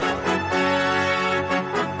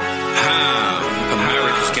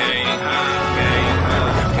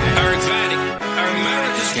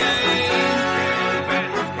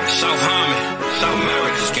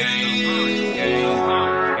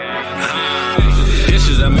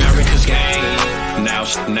America's game. Now,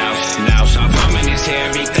 stop humming this here,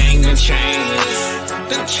 everything done changed.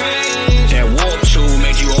 That warp tool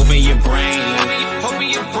made you open your brain.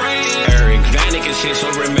 Eric Vanek is here, so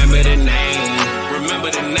remember the name.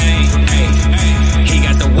 Hey, he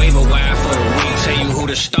got the waiver wire for the week. Tell you who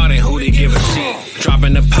to start and who to give a seat.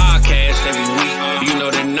 Dropping the podcast every week. You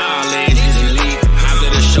know the knowledge is elite. After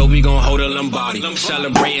the show, we gon' hold a Lombardi.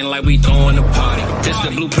 Celebrating like we throwing a party. This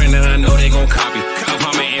the blueprint and I know they gon' copy.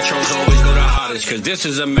 How my intros always go the hardest, cause this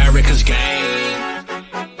is America's game.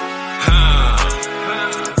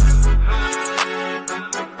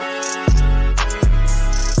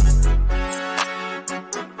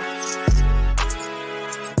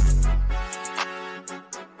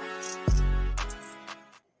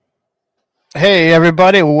 Hey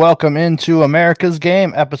everybody, welcome into America's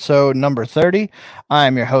Game, episode number 30.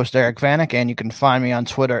 I'm your host, Eric Vanek, and you can find me on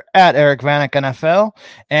Twitter at Eric Vanek NFL.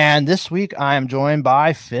 And this week I am joined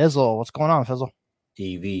by Fizzle. What's going on, Fizzle?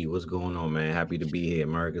 TV, what's going on, man? Happy to be here.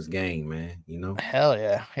 America's Game, man. You know? Hell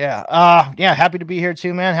yeah. Yeah, happy to be here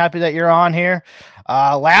too, man. Happy that you're on here.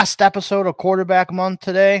 Last episode of Quarterback Month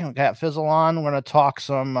today. We got Fizzle on. We're going to talk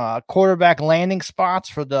some quarterback landing spots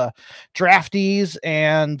for the draftees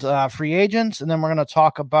and free agents. And then we're going to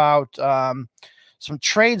talk about some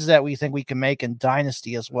trades that we think we can make in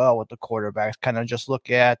Dynasty as well with the quarterbacks. Kind of just look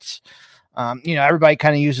at everybody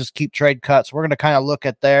kind of uses keep trade cuts. We're going to kind of look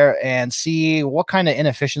at there and see what kind of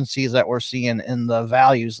inefficiencies that we're seeing in the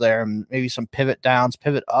values there, and maybe some pivot downs,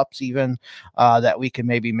 pivot ups, even that we can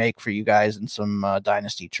maybe make for you guys in some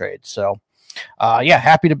dynasty trades. So,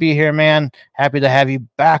 happy to be here, man. Happy to have you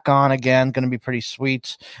back on again. Going to be pretty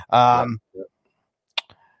sweet. Not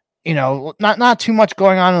too much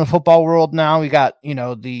going on in the football world now. We got,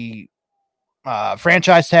 the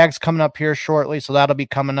franchise tags coming up here shortly, so that'll be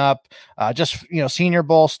coming up. Senior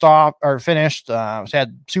Bowl finished. We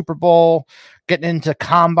had Super Bowl, getting into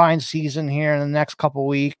combine season here in the next couple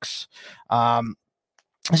weeks.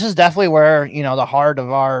 This is definitely where the heart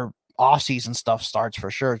of our off-season stuff starts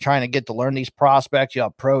for sure. Trying to get to learn these prospects. You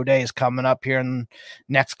have pro days coming up here in the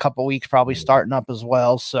next couple weeks, probably starting up as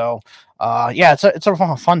well. So it's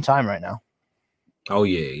a fun time right now. Oh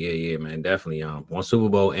yeah, man, definitely. One Super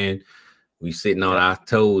Bowl and we sitting on our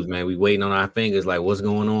toes, man. We waiting on our fingers, like, what's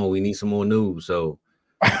going on? We need some more news. So,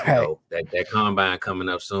 that combine coming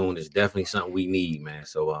up soon is definitely something we need, man.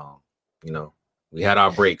 So, we had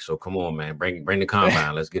our break. So, come on, man. Bring the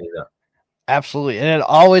combine. Let's get it up. Absolutely. And it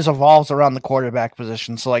always evolves around the quarterback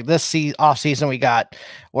position. So like this off season, we got,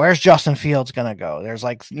 where's Justin Fields going to go? There's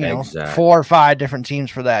exactly 4 or 5 different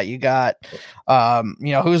teams for that. You got,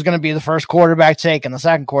 who's going to be the first quarterback taken, the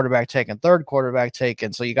second quarterback taken, third quarterback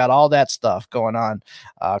taken. So you got all that stuff going on.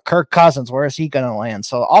 Kirk Cousins, where is he going to land?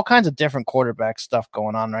 So all kinds of different quarterback stuff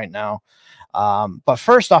going on right now. But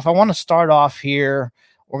first off, I want to start off here.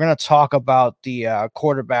 We're going to talk about the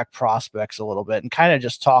quarterback prospects a little bit and kind of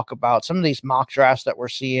just talk about some of these mock drafts that we're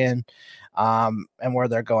seeing and where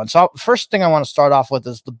they're going. So first thing I want to start off with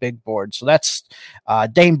is the big board. So that's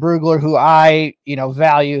Dane Brugler, who I,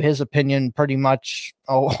 value his opinion pretty much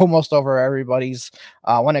almost over everybody's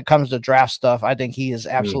when it comes to draft stuff. I think he is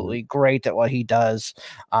absolutely great at what he does.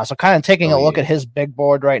 So kind of taking a look at his big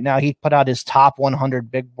board right now, he put out his top 100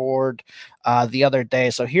 big board the other day.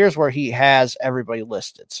 So here's where he has everybody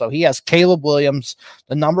listed. So he has Caleb Williams,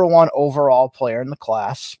 the number 1 overall player in the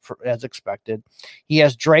class, as expected. He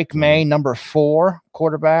has Drake May, number 4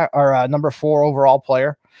 quarterback, or number 4 overall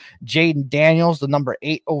player. Jaden Daniels, the number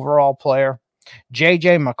 8 overall player.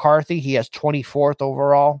 JJ McCarthy, he has 24th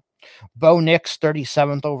overall. Bo Nix,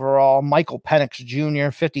 37th overall. Michael Penix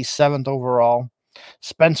Jr., 57th overall.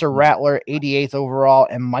 Spencer Rattler, 88th overall.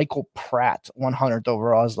 And Michael Pratt, 100th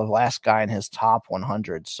overall, is the last guy in his top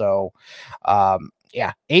 100. So,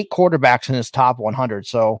 8 quarterbacks in his top 100.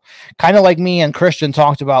 So kind of like me and Christian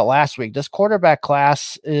talked about last week, this quarterback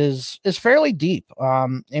class is fairly deep.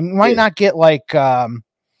 And we might not get we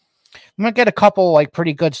might get a couple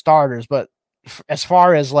pretty good starters, but as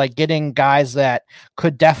far as getting guys that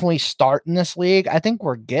could definitely start in this league, I think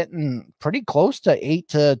we're getting pretty close to 8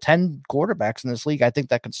 to 10 quarterbacks in this league. I think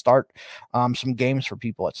that could start some games for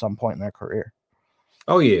people at some point in their career.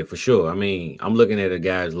 Oh yeah, for sure. I mean, I'm looking at a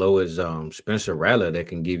guy as low as Spencer Rattler that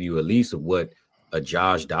can give you at least of what a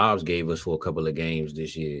Josh Dobbs gave us for a couple of games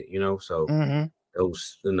this year, so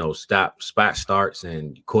those, spot starts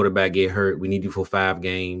and quarterback get hurt. We need you for 5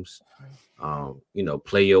 games.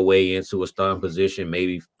 Play your way into a starting position,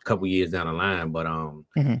 maybe a couple years down the line, but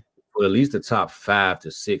for at least the top 5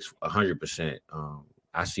 to 6, 100%.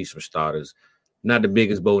 I see some starters. Not the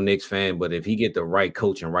biggest Bo Nix fan, but if he get the right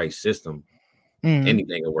coach and right system,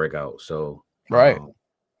 anything will work out. So right.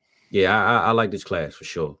 Yeah, I like this class for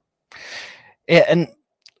sure. Yeah, and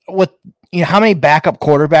with how many backup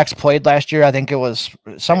quarterbacks played last year? I think it was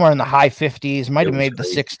somewhere in the high 50s, might have made the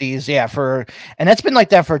 60s. Yeah, and that's been like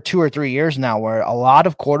that for 2 or 3 years now, where a lot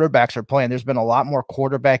of quarterbacks are playing. There's been a lot more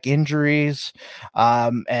quarterback injuries,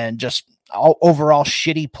 and just overall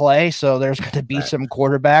shitty play. So there's going to be some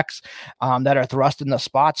quarterbacks that are thrust in the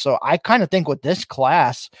spot. So I kind of think with this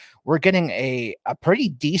class, we're getting a pretty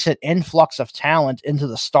decent influx of talent into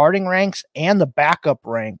the starting ranks and the backup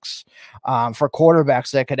ranks for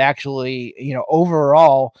quarterbacks that could actually,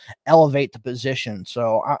 overall elevate the position.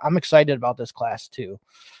 So I'm excited about this class too.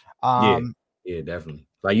 Yeah, definitely.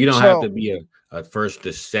 Like you don't have to be a first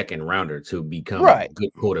to second rounder to become a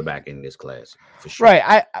good quarterback in this class for sure.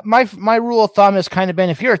 Right. My rule of thumb has kind of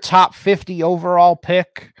been if you're a top 50 overall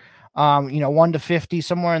pick, 1 to 50,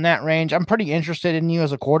 somewhere in that range, I'm pretty interested in you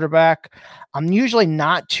as a quarterback. I'm usually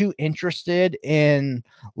not too interested in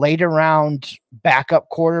later round backup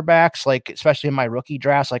quarterbacks, like especially in my rookie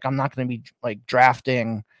drafts. Like I'm not going to be like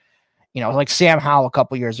drafting, like Sam Howell a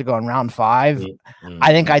couple years ago in round 5. Mm-hmm.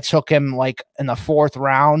 I think I took him like in the 4th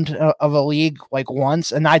round of a league like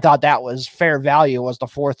once, and I thought that was fair value, was the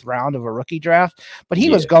 4th round of a rookie draft, but he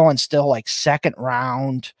was going still like 2nd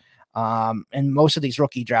round in most of these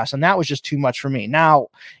rookie drafts, and that was just too much for me. Now,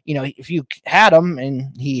 if you had him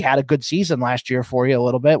and he had a good season last year for you a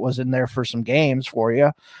little bit, was in there for some games for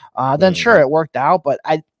you, then sure, it worked out. But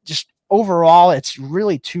I just overall, it's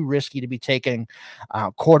really too risky to be taking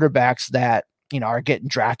quarterbacks that are getting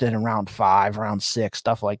drafted in round 5, round 6,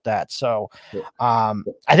 stuff like that. So I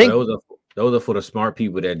think those are for the smart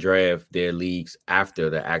people that draft their leagues after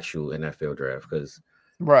the actual NFL draft, because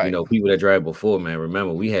people that draft before, man.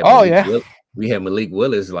 Remember, we had we had Malik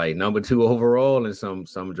Willis like number 2 overall in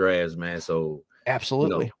some drafts, man. So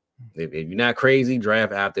absolutely. If you're not crazy,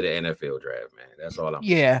 draft after the NFL draft, man. That's all I'm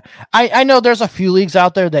saying. I know there's a few leagues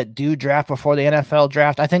out there that do draft before the NFL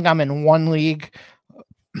draft. I think I'm in one league.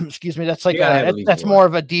 Excuse me. That's like that's more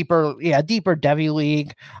of a deeper Devy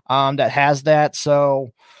league that has that.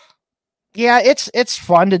 So yeah, it's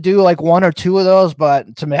fun to do like 1 or 2 of those,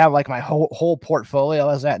 but to have like my whole portfolio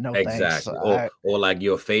is that no exactly. Thanks. Or like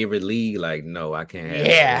your favorite league, like no, I can't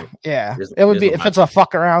have it would be if it's a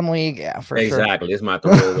fuck around league, for sure. Exactly. It's my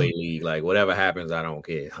throwaway league. Like whatever happens, I don't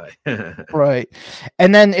care. Right.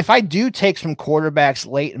 And then if I do take some quarterbacks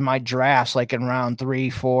late in my drafts, like in round 3,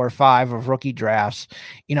 4, 5 of rookie drafts,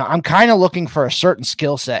 I'm kind of looking for a certain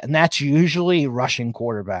skill set, and that's usually rushing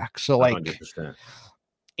quarterback. So like 100%.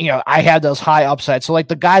 I had those high upsides. So like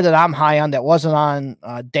the guy that I'm high on that wasn't on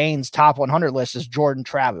Dane's top 100 list is Jordan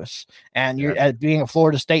Travis. And you're being a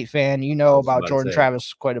Florida State fan, about Jordan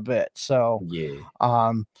Travis quite a bit. So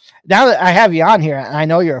now that I have you on here, and I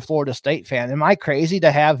know you're a Florida State fan, am I crazy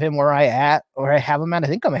to have him where I have him at? I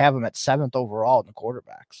think I'm gonna have him at 7th overall in the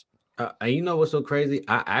quarterbacks. You know what's so crazy?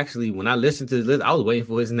 I actually, when I listened to this list, I was waiting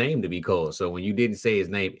for his name to be called. So when you didn't say his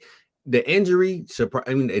name, the injury,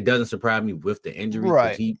 it doesn't surprise me with the injury.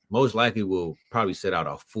 Right. He most likely will probably sit out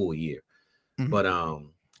a full year. Mm-hmm. But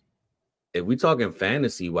if we're talking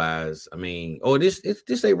fantasy wise,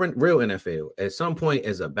 this ain't real NFL. At some point,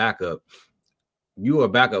 as a backup, you are a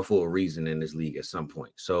backup for a reason in this league at some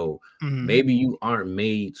point. So maybe you aren't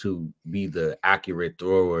made to be the accurate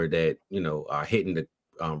thrower that are hitting the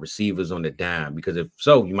receivers on the dime, because if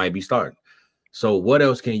so, you might be starting. So what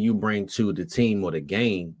else can you bring to the team or the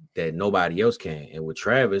game that nobody else can? And with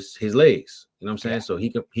Travis, his legs, you know what I'm saying? So he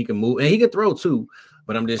can move and he can throw too.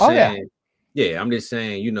 But I'm just saying, I'm just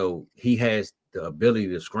saying, he has the ability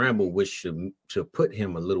to scramble, which should to put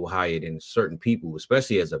him a little higher than certain people,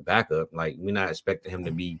 especially as a backup. Like we're not expecting him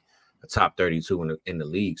to be a top 32 in the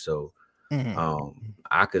league. So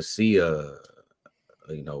I could see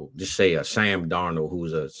just say a Sam Darnold,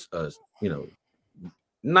 who's a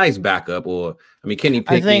nice backup, or Kenny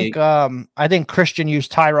Pickett. I think Christian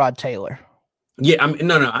used Tyrod Taylor. Yeah, I'm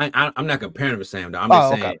not comparing him to Sam Darnold.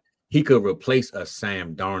 I'm just saying he could replace a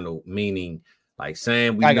Sam Darnold, meaning like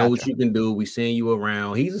Sam, we know what you can do. We seeing you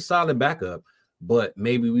around. He's a solid backup, but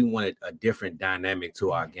maybe we wanted a different dynamic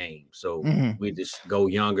to our game. So we just go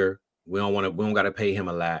younger. We don't got to pay him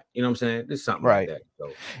a lot. You know what I'm saying? There's something like that.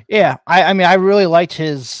 So yeah, I really liked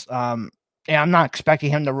his I'm not expecting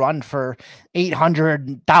him to run for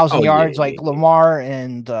 800,000 yards like Lamar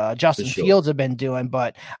and Justin Fields have been doing,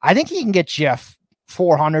 but I think he can get you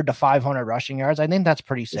 400 to 500 rushing yards. I think that's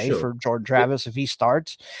pretty safe for Jordan Travis if he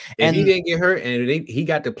starts. If he didn't get hurt and he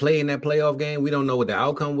got to play in that playoff game, we don't know what the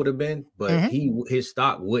outcome would have been, but his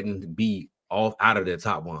stock wouldn't be off out of the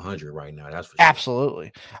top 100 right now. That's for sure.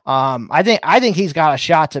 Absolutely. I think he's got a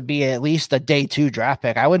shot to be at least a day 2 draft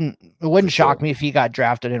pick. I wouldn't It wouldn't shock me if he got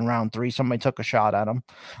drafted in round 3. Somebody took a shot at him.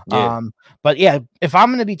 Yeah. But yeah, if I'm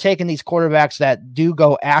going to be taking these quarterbacks that do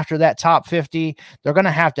go after that top 50, they're going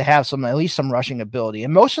to have at least some rushing ability.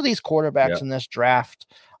 And most of these quarterbacks in this draft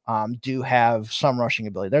do have some rushing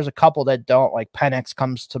ability. There's a couple that don't, like Penix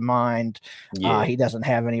comes to mind. He doesn't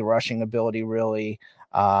have any rushing ability really.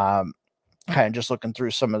 Kind of just looking through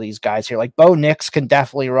some of these guys here, like Bo Nix can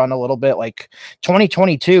definitely run a little bit. Like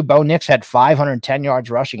 2022, Bo Nix had 510 yards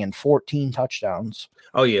rushing and 14 touchdowns.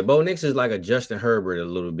 Oh yeah, Bo Nix is like a Justin Herbert a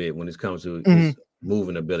little bit when it comes to his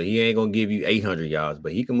moving ability. He ain't gonna give you 800 yards,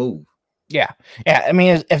 but he can move. Yeah. I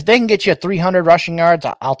mean, if they can get you 300 rushing yards,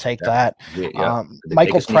 I'll take that.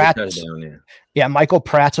 Michael Pratt. Yeah, Michael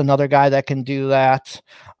Pratt's another guy that can do that.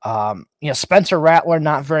 Spencer Rattler,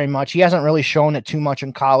 not very much. He hasn't really shown it too much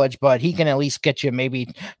in college, but he can at least get you maybe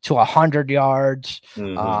to 100 yards.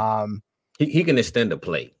 He can extend the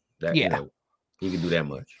play. He can do that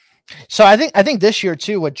much. So I think this year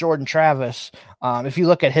too with Jordan Travis, if you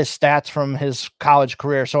look at his stats from his college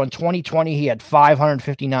career, so in 2020 he had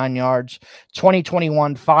 559 yards,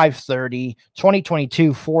 2021 530,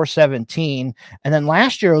 2022 417, and then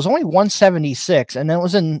last year it was only 176, and then it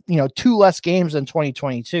was in 2 less games than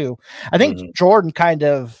 2022. I think Jordan kind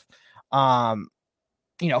of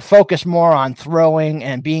focus more on throwing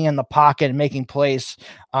and being in the pocket and making plays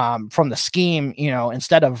from the scheme,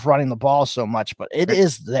 instead of running the ball so much, but it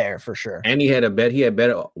is there for sure. And he had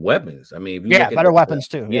better weapons. I mean, if you better weapons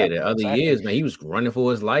too. Yeah, the other years, man, he was running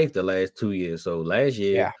for his life the last 2 years. So last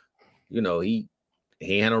year,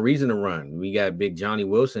 he had no reason to run. We got big Johnny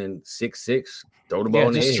Wilson, 6'6", throw the ball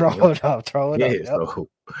in the air. Throw it up. Yep. So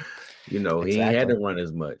he ain't had to run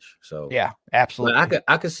as much. So yeah, absolutely. But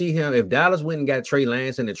I could see him if Dallas went and got Trey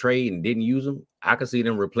Lance in the trade and didn't use him. I could see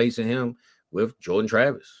them replacing him with Jordan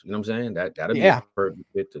Travis. You know what I'm saying? That'd be a perfect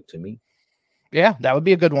fit to me. Yeah, that would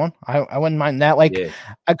be a good one. I wouldn't mind that.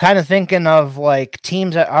 I'm kind of thinking of like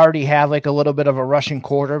teams that already have like a little bit of a rushing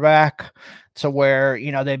quarterback to where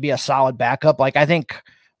they'd be a solid backup. Like I think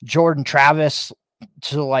Jordan Travis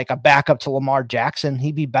to like a backup to Lamar Jackson,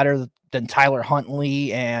 he'd be better than Tyler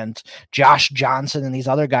Huntley and Josh Johnson and these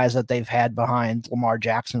other guys that they've had behind Lamar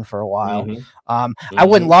Jackson for a while. I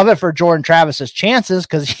wouldn't love it for Jordan Travis's chances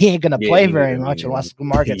because he ain't going to play very much unless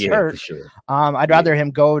Lamar gets hurt. Sure. I'd rather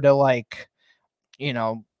him go to like,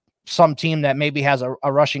 some team that maybe has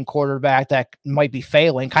a rushing quarterback that might be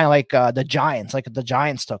failing, kind of like the Giants. Like the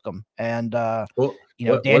Giants took him, and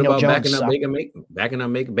Daniel Jones backing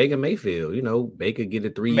up Baker Mayfield. Baker get a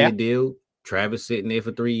 3-year deal. Travis sitting there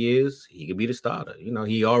for 3 years. He could be the starter.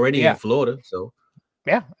 He already in Florida, so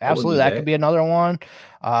yeah, absolutely. That could be another one.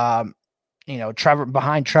 Trevor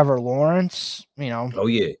behind Trevor Lawrence. Oh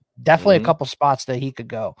yeah, definitely a couple spots that he could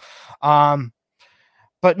go.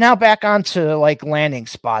 But now back onto like landing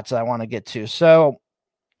spots I want to get to. So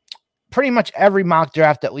pretty much every mock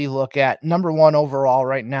draft that we look at, number 1 overall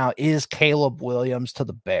right now is Caleb Williams to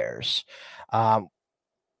the Bears.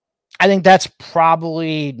 I think that's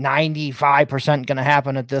probably 95% going to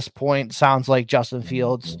happen at this point. Sounds like Justin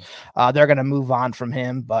Fields. They're going to move on from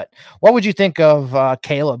him. But what would you think of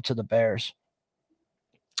Caleb to the Bears?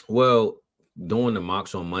 Well, doing the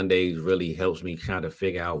mocks on Mondays really helps me kind of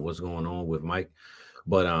figure out what's going on with Mike.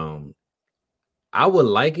 But I would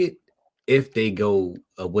like it if they go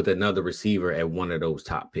with another receiver at one of those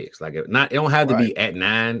top picks. Like it don't have to be at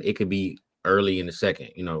 9. It could be early in the second,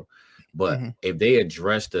 But if they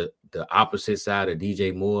address the opposite side of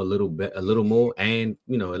DJ Moore a little more, and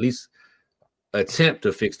at least attempt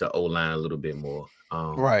to fix the O-line a little bit more,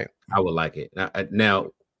 I would like it. Now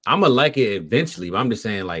I'm gonna like it eventually, but I'm just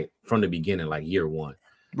saying like from the beginning, like year 1,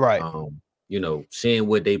 right? Seeing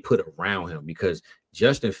what they put around him, because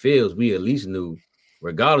Justin Fields, we at least knew,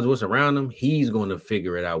 regardless of what's around him, he's going to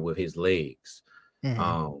figure it out with his legs.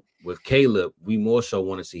 With Caleb, we more so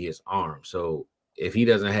want to see his arm. So if he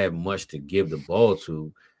doesn't have much to give the ball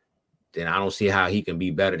to, then I don't see how he can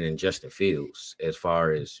be better than Justin Fields. As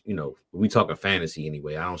far as we talking fantasy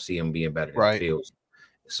anyway, I don't see him being better than Fields.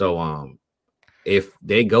 So if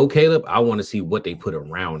they go Caleb, I want to see what they put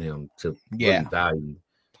around him to really value,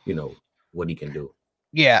 what he can do.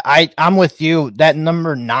 Yeah, I'm with you. That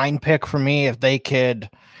number 9 pick for me, if they could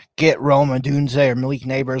get Rome Odunze or Malik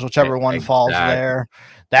Neighbors, whichever one falls there,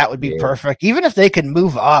 that would be perfect. Even if they could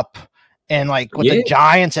move up and like with the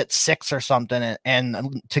Giants at 6 or something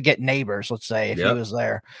and to get Neighbors, let's say, if he was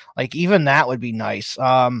there, like even that would be nice.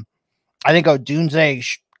 I think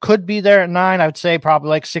Odunze could be there at 9. I would say probably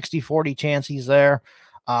like 60-40 chance he's there.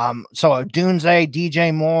 So Odunze,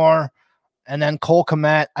 DJ Moore, and then Cole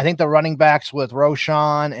Kmet. I think the running backs with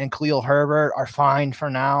Roshan and Khalil Herbert are fine for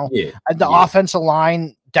now. The offensive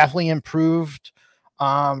line definitely improved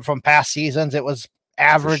from past seasons. It was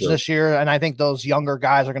average this year, and I think those younger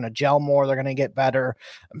guys are going to gel more. They're going to get better.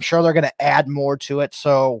 I'm sure they're going to add more to it,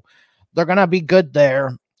 so they're going to be good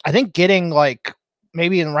there. I think getting like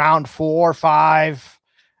maybe in round 4 or 5,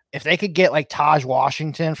 if they could get like Taj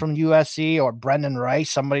Washington from USC or Brendan Rice,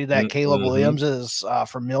 somebody that Caleb Williams is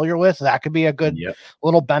familiar with, that could be a good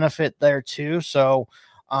little benefit there too. So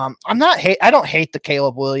I don't hate the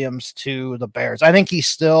Caleb Williams to the Bears. I think he's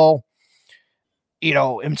still,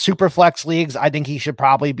 in super flex leagues, I think he should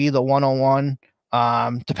probably be the 101.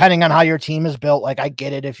 Depending on how your team is built, like I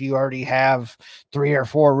get it. If you already have 3 or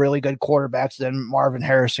 4 really good quarterbacks, then Marvin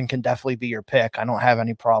Harrison can definitely be your pick. I don't have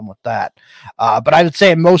any problem with that. But I would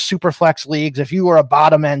say in most super flex leagues, if you were a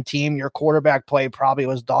bottom end team, your quarterback play probably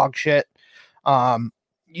was dog shit.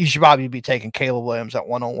 You should probably be taking Caleb Williams at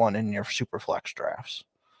 101 in your super flex drafts.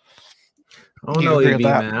 I don't know, EB,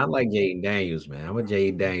 man. I like Jaden Daniels, man. I'm a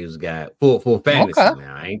Jaden Daniels guy for fantasy, man.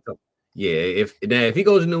 I ain't if he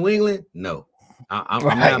goes to New England, no. I'm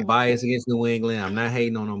not biased against New England. I'm not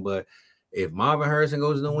hating on him, but if Marvin Harrison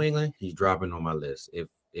goes to New England, he's dropping on my list. If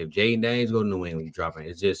Jaden Daniels goes to New England, he's dropping.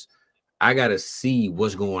 It's just I gotta see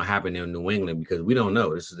what's going to happen in New England because we don't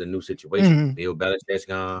know. This is a new situation. Bill Belichick's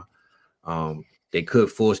gone. They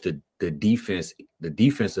could force the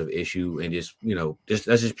defensive issue and just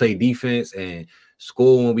let's just play defense and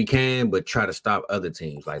score when we can, but try to stop other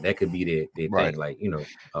teams. Like that could be their thing. Like an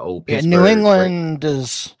old Pittsburgh. New England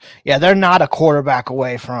is they're not a quarterback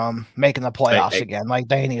away from making the playoffs again. Like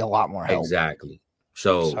they need a lot more help. Exactly.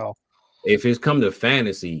 So if it's come to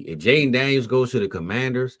fantasy, if Jaden Daniels goes to the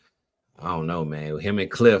Commanders, I don't know, man. Him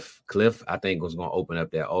and Cliff, I think was going to open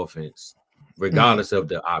up that offense, regardless of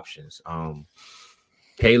the options.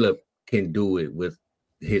 Caleb can do it with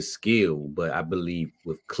his skill, but I believe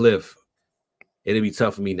with Cliff, it'll be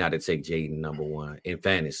tough for me not to take Jaden number 1 in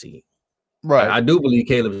fantasy. Right. I do believe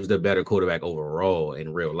Caleb is the better quarterback overall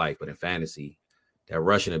in real life, but in fantasy, that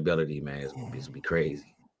rushing ability, man, is going to be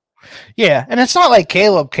crazy. Yeah, and it's not like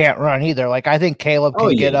Caleb can't run either. Like I think Caleb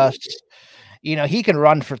can get us. He can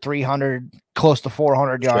run for 300, close to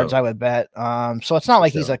 400 yards, I would bet. So it's not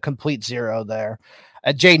like he's a complete zero there.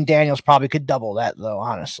 Jaden Daniels probably could double that though,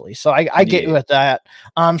 honestly. So I get you with that.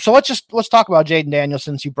 So let's talk about Jaden Daniels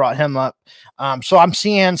since you brought him up. So I'm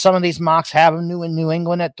seeing some of these mocks have him in New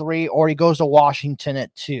England at 3, or he goes to Washington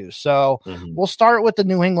at 2. So we'll start with the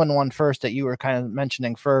New England one first that you were kind of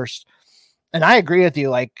mentioning first. And I agree with you.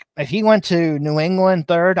 Like if he went to New England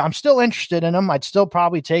 3rd, I'm still interested in him. I'd still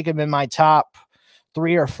probably take him in my top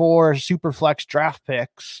 3 or 4 super flex draft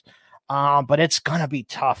picks. But it's going to be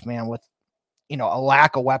tough, man, with a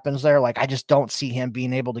lack of weapons there. Like I just don't see him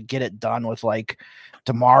being able to get it done with like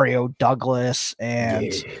Demario Douglas,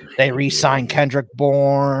 and they re-signed Kendrick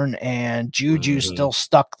Bourne, and Juju's still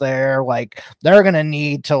stuck there. Like they're going to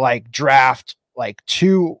need to like draft like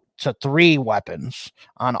 2 to 3 weapons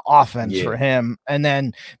on offense for him. And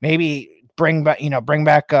then maybe bring back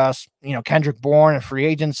Kendrick Bourne in free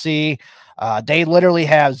agency. They literally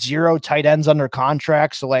have 0 tight ends under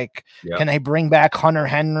contract. So like, can they bring back Hunter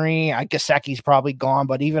Henry? I guess Gesicki's probably gone,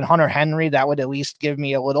 but even Hunter Henry, that would at least give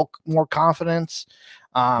me a little more confidence.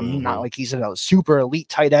 Not like he's a super elite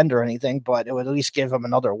tight end or anything, but it would at least give him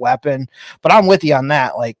another weapon. But I'm with you on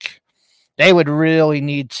that. Like they would really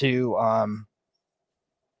need to,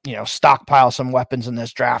 stockpile some weapons in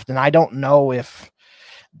this draft. And I don't know if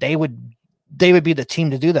they would be the team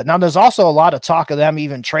to do that. Now, there's also a lot of talk of them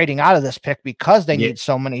even trading out of this pick because they need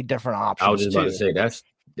so many different options. I was just about to say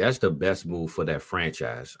that's the best move for that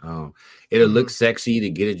franchise. It'll look sexy to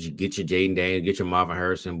get your Jaden Daniels, get your Marvin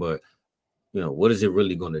Harrison, but what is it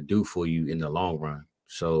really going to do for you in the long run?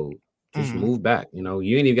 So just move back. You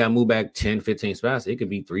ain't even got to move back 10, 15 spots. It could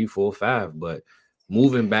be 3, 4, 5, but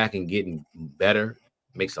moving back and getting better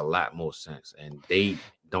makes a lot more sense. And they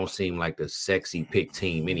don't seem like the sexy pick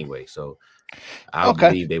team anyway. So I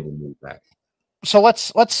believe they will move back. So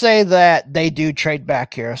let's say that they do trade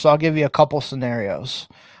back here. So I'll give you a couple scenarios.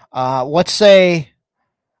 Let's say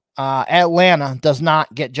Atlanta does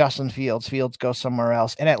not get Justin Fields. Fields goes somewhere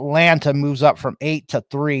else, and Atlanta moves up from 8 to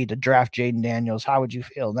 3 to draft Jaden Daniels. How would you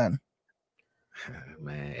feel then?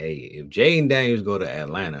 Man, hey, if Jaden Daniels go to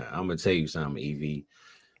Atlanta, I'm gonna tell you something, EV.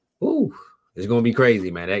 Ooh, it's gonna be crazy,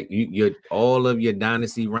 man. That you all of your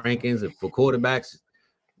dynasty rankings for quarterbacks,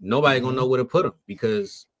 nobody gonna know where to put them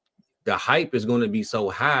because the hype is gonna be so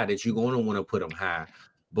high that you're gonna want to put them high.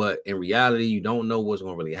 But in reality, you don't know what's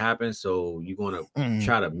gonna really happen, so you're gonna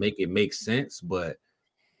try to make it make sense. But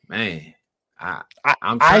man,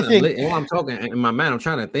 I'm talking in my mind. I'm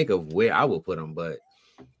trying to think of where I would put them, but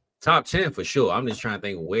top 10 for sure. I'm just trying to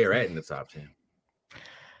think where at in the top 10.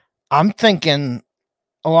 I'm thinking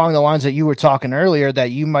along the lines that you were talking earlier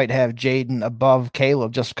that you might have Jaden above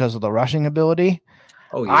Caleb just because of the rushing ability.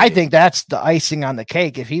 Oh, yeah. I think that's the icing on the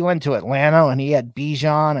cake. If he went to Atlanta and he had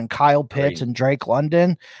Bijan and Kyle Pitts and Drake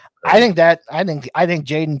London, I think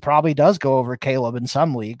Jaden probably does go over Caleb in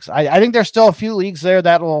some leagues. I think there's still a few leagues there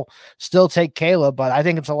that will still take Caleb, but I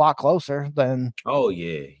think it's a lot closer than. Oh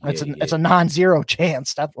yeah, it's a non-zero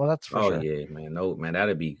chance. That's for sure. Oh yeah, man. No, man,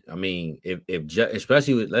 that'd be. I mean,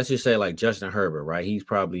 especially with, let's just say like Justin Herbert, right? He's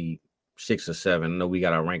probably 6 or 7. I know we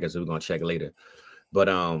got our rankings, so we're gonna check later. But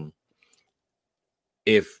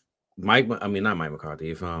if not Mike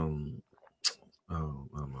McCarthy. If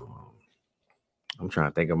I'm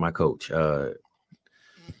trying to think of my coach. Harbaugh.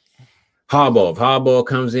 If Harbaugh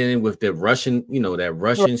comes in with the Russian, that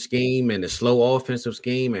Russian scheme and the slow offensive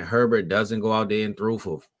scheme, and Herbert doesn't go out there and throw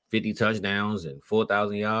for 50 touchdowns and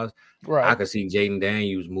 4,000 yards, I could see Jaden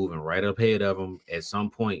Daniels moving right up ahead of him at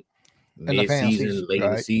some point, mid-season, late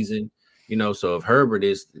in the season. So if Herbert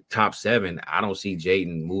is top 7, I don't see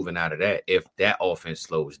Jaden moving out of that if that offense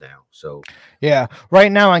slows down. So yeah, right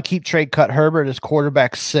now on Keep Trade Cut, Herbert is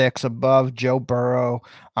quarterback 6 above Joe Burrow.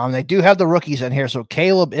 They do have the rookies in here, so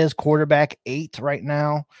Caleb is quarterback 8 right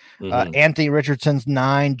now. Anthony Richardson's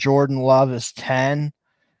 9, Jordan Love is 10,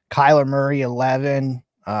 Kyler Murray 11,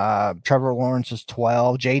 Trevor Lawrence is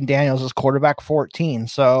 12, Jaden Daniels is quarterback 14.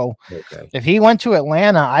 So if he went to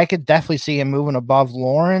Atlanta, I could definitely see him moving above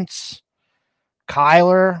Lawrence,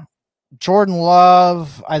 Kyler, Jordan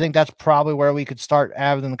Love. I think that's probably where we could start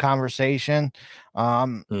having the conversation.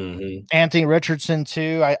 Anthony Richardson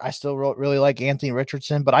too. I still really like Anthony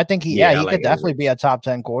Richardson, but I think he could definitely be a top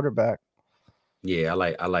 10 quarterback. Yeah, I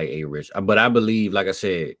like A Rich, but I believe, like I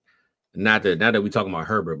said, not that we're talking about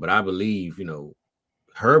Herbert, but I believe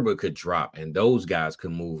Herbert could drop and those guys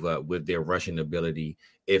could move up with their rushing ability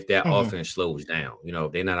if that offense slows down.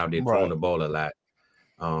 If they're not out there throwing the ball a lot.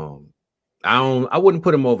 I wouldn't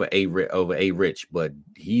put him over A Rich, but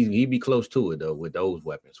he'd be close to it though with those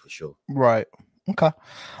weapons for sure. Right. Okay.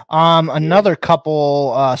 Another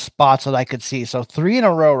couple spots that I could see. So 3 in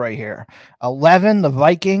a row right here. 11 the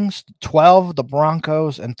Vikings, 12 the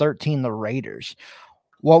Broncos, and 13 the Raiders.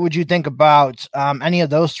 What would you think about any of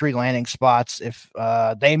those 3 landing spots if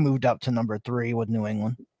they moved up to number 3 with New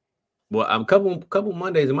England? Well, a couple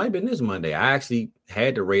Mondays, it might have been this Monday, I actually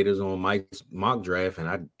had the Raiders on my mock draft, and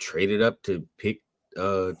I traded up to pick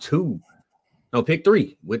 3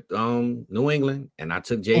 with New England, and I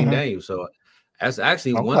took Jaden Daniels. So that's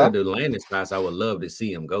actually one of the landing spots I would love to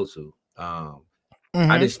see him go to. I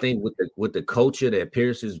just think with the culture that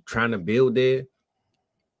Pierce is trying to build there,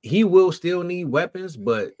 he will still need weapons,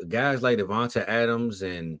 but guys like Devonta Adams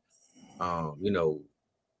and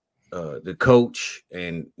the coach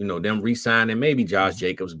and them re-signing maybe Josh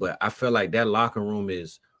Jacobs, but I feel like that locker room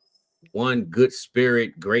is one good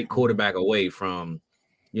spirit, great quarterback away from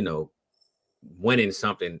winning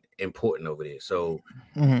something important over there. So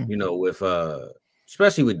with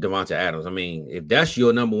especially with Devonta Adams, I mean, if that's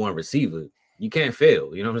your number 1 receiver, you can't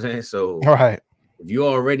fail. You know what I'm saying? So if you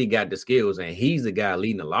already got the skills and he's the guy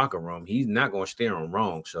leading the locker room, he's not going to steer him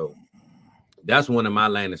wrong. So that's one of my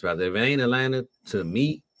landing spots. If it ain't Atlanta, to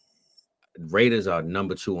me, Raiders are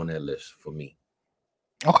number 2 on that list for me.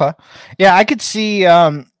 Okay. Yeah, I could see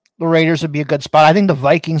the Raiders would be a good spot. I think the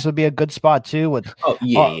Vikings would be a good spot too. I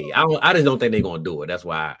just don't think they're going to do it. That's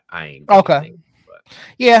why I ain't. Okay.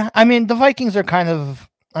 Yeah, I mean, the Vikings are kind of,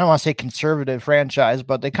 I don't want to say conservative franchise,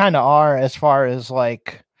 but they kind of are as far as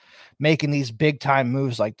like making these big time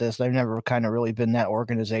moves like this. They've never kind of really been that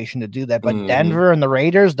organization to do that. But Denver and the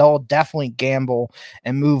Raiders, they'll definitely gamble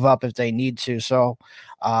and move up if they need to. So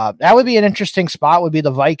that would be an interesting spot, would be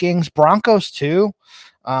the Vikings. Broncos too.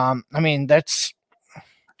 I mean, that's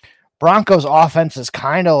Broncos offense is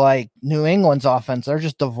kind of like New England's offense. They're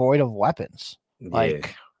just devoid of weapons.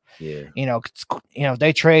 If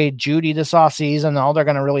they trade Judy this offseason, all they're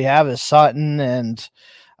going to really have is Sutton and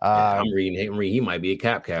I'm reading he might be a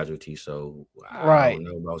cap casualty. So I don't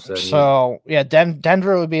know about Sutton. So yeah,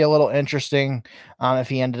 Denver would be a little interesting if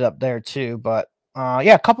he ended up there too. But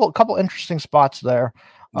a couple interesting spots there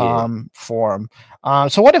for him.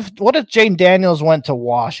 So what if Jaden Daniels went to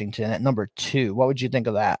Washington at number 2? What would you think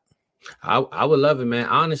of that? I would love it, man.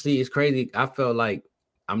 Honestly, it's crazy. I felt like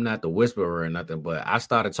I'm not the whisperer or nothing, but I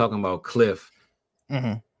started talking about Cliff.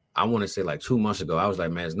 I want to say like 2 months ago. I was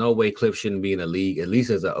like, man, there's no way Cliff shouldn't be in the league, at least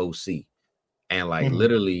as an OC. And like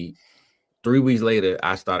literally 3 weeks later,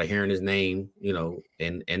 I started hearing his name,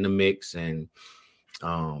 in the mix. And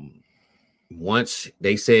once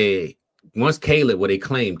Caleb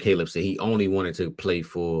said he only wanted to play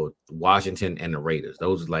for Washington and the Raiders.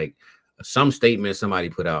 Those like some statement somebody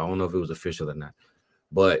put out. I don't know if it was official or not,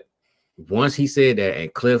 but once he said that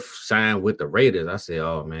and Cliff signed with the Raiders, I said,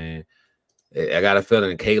 "Oh man, I got a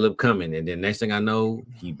feeling Caleb coming." And then next thing I know,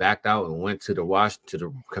 he backed out and went to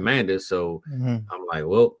the Commanders. So I'm like,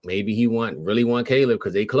 well, maybe he really want Caleb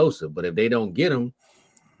because they closer. But if they don't get him,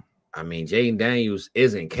 I mean, Jaden Daniels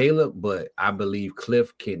isn't Caleb, but I believe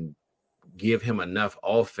Cliff can give him enough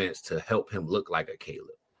offense to help him look like a Caleb.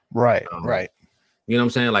 Right. You know what I'm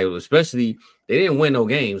saying? Like, especially they didn't win no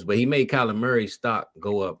games, but he made Kyler Murray's stock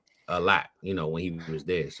go up a lot, you know, when he was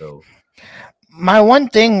there. So my one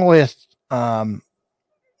thing with why am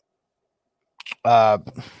I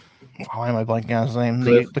blanking on his name?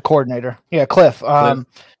 The coordinator. Yeah, Cliff. Cliff.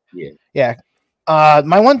 Yeah.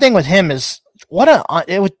 My one thing with him is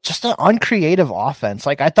it was just an uncreative offense.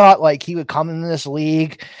 Like I thought like he would come into this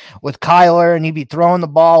league with Kyler and he'd be throwing the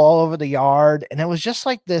ball all over the yard. And it was just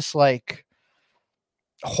like this like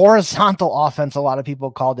horizontal offense. A lot of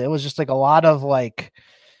people called it. It was just like a lot of like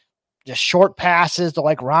just short passes to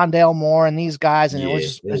like Rondale Moore and these guys. And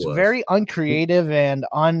it was very uncreative and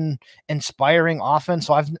uninspiring offense.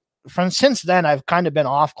 So since then I've kind of been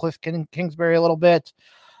off Cliff Kingsbury a little bit.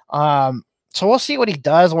 So we'll see what he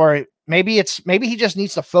does where maybe he just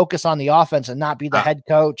needs to focus on the offense and not be the head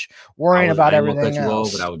coach worrying about everything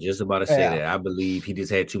else. But I was just about to say that I believe he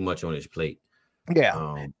just had too much on his plate.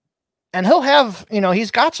 Yeah. And he'll have,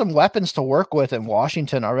 he's got some weapons to work with in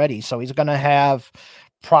Washington already. So he's going to have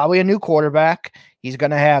probably a new quarterback. He's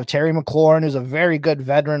going to have Terry McLaurin, who's a very good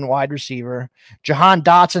veteran wide receiver. Jahan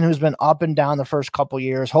Dotson, who's been up and down the first couple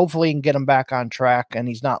years. Hopefully he can get him back on track and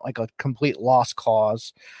he's not like a complete lost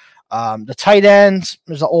cause. The tight ends,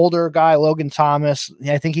 there's an older guy, Logan Thomas.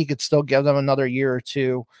 I think he could still give them another year or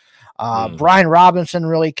two. Brian Robinson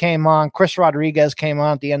really came on. Chris Rodriguez came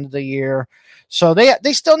on at the end of the year. So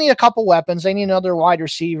they still need a couple weapons. They need another wide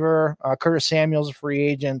receiver. Curtis Samuel's a free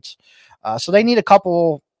agent. So they need a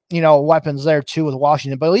couple, weapons there too with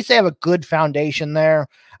Washington. But at least they have a good foundation there,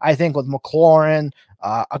 I think, with McLaurin,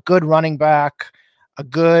 a good running back, a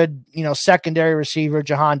good, secondary receiver,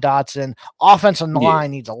 Jahan Dotson. Offensive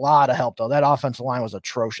line needs a lot of help, though. That offensive line was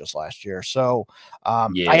atrocious last year. So I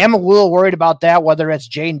am a little worried about that, whether it's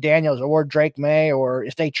Jaden Daniels or Drake May, or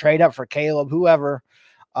if they trade up for Caleb, whoever.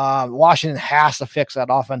 Washington has to fix that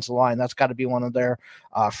offensive line. That's got to be one of their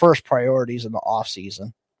first priorities in the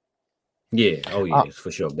offseason. Yeah. Oh, yeah, for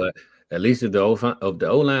sure. But at least if the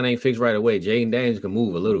O-line ain't fixed right away, Jaden Daniels can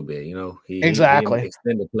move a little bit, Exactly. He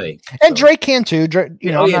extend the play. And Drake can too. Drake,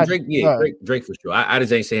 Drake for sure. I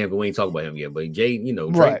just ain't saying, but we ain't talking about him yet. But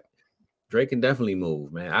Drake can definitely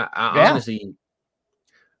move, man. I honestly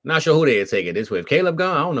not sure who they'd take it this way. If Caleb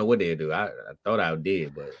gone, I don't know what they'd do. I thought I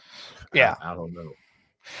did, but I don't know.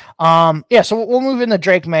 So we'll move into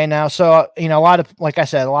Drake May now. So, a lot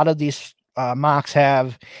of these mocks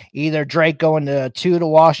have either Drake going to 2 to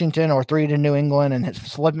Washington or 3 to New England and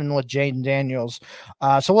flipping with Jaden Daniels.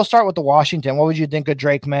 So we'll start with the Washington. What would you think of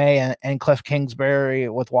Drake May and Cliff Kingsbury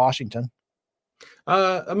with Washington?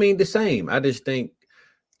 I mean, the same. I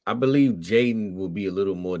believe Jaden will be a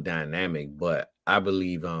little more dynamic, but I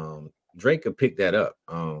believe Drake could pick that up.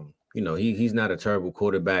 He's not a terrible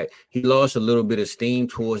quarterback. He lost a little bit of steam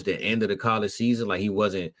towards the end of the college season. Like he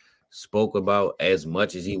wasn't spoke about as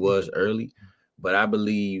much as he was early, but I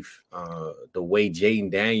believe the way Jaden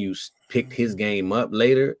Daniels picked his game up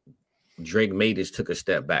later, Drake May just took a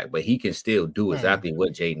step back, but he can still do exactly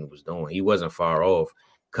what Jaden was doing. He wasn't far off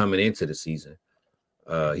coming into the season.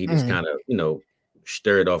 He just kind of,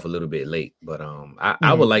 stirred off a little bit late, but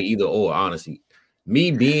I would like either or, honestly.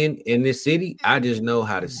 Me being in this city, I just know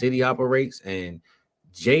how the city operates, and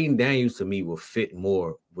Jaden Daniels to me will fit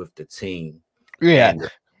more with the team. Yeah.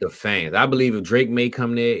 The fans. I believe if Drake May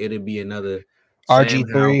come there, it'll be another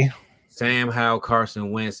RG3. Sam Howell,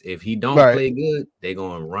 Carson Wentz. If he don't play good, they're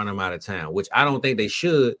going to run him out of town, which I don't think they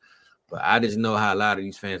should, but I just know how a lot of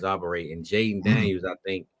these fans operate. And Jaden Daniels, I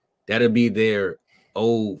think that'll be their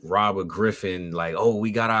old Robert Griffin, like, oh,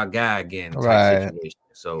 we got our guy again type situation.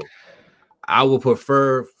 So I would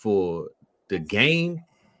prefer for the game,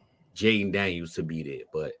 Jaden Daniels to be there.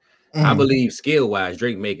 But I believe skill-wise,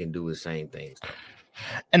 Drake May can do the same things.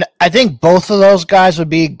 And I think both of those guys would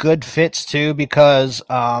be good fits too, because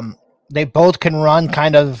they both can run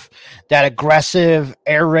kind of that aggressive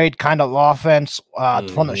air raid kind of offense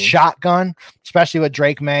from the shotgun, especially with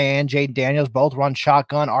Drake May and Jaden Daniels both run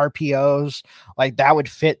shotgun RPOs. Like that would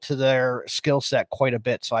fit to their skill set quite a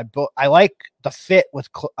bit. So I like the fit with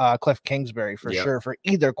Cliff Kingsbury for sure for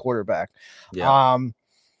either quarterback. Yeah.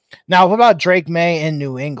 Now, what about Drake May in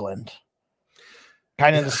New England?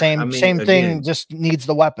 Kind of the same thing, just needs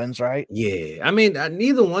the weapons, right? Yeah. I mean,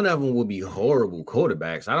 neither one of them will be horrible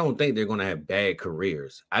quarterbacks. I don't think they're going to have bad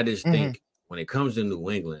careers. I just think when it comes to New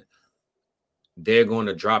England, they're going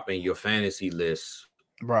to drop in your fantasy list,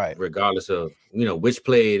 right? Regardless of which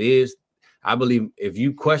play it is. I believe if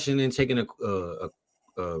you question and taking a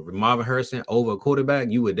Marvin Harrison over a quarterback,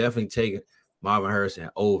 you would definitely take Marvin Harrison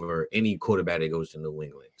over any quarterback that goes to New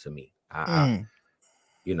England. To me,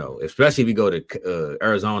 especially if you go to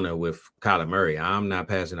Arizona with Kyler Murray, I'm not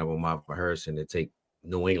passing up on Marvin Harrison to take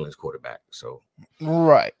New England's quarterback. So,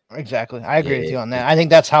 right, exactly. I agree with you on that. I think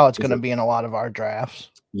that's how it's going to be in a lot of our drafts.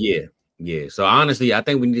 Yeah. Yeah. So honestly, I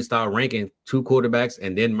think we need to start ranking 2 quarterbacks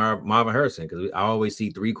and then Marvin Harrison, because I always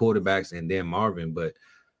see 3 quarterbacks and then Marvin, but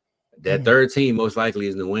that third team most likely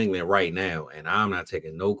is New England right now, and I'm not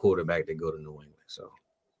taking no quarterback to go to New England. So,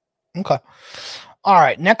 okay. All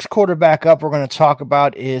right. Next quarterback up we're going to talk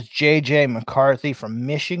about is J.J. McCarthy from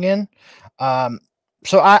Michigan.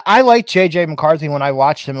 So I like J.J. McCarthy when I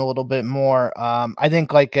watched him a little bit more. I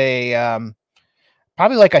think like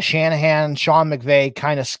probably like a Shanahan, Sean McVay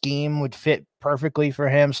kind of scheme would fit perfectly for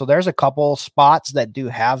him. So there's a couple spots that do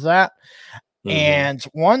have that. And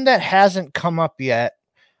one that hasn't come up yet.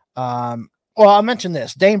 Well, I'll mention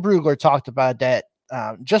this. Dane Brugler talked about that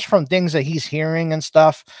just from things that he's hearing and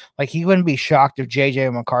stuff. Like he wouldn't be shocked if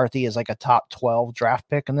JJ McCarthy is like a top 12 draft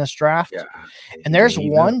pick in this draft. Yeah. And there's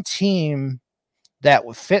one team that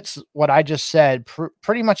fits what I just said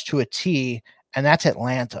pretty much to a T, and that's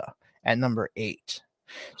Atlanta at number 8.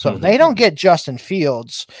 So if they don't get Justin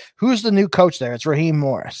Fields, who's the new coach there? It's Raheem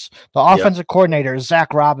Morris. The offensive coordinator is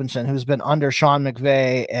Zach Robinson, who's been under Sean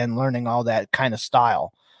McVay and learning all that kind of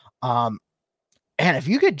style. And if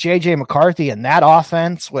you get J.J. McCarthy in that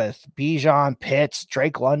offense with Bijan, Pitts,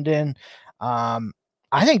 Drake London,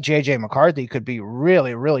 I think J.J. McCarthy could be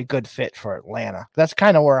really, really good fit for Atlanta. That's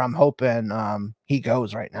kind of where I'm hoping he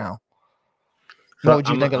goes right now. What would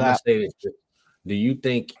you think of that? Do you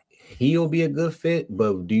think he'll be a good fit,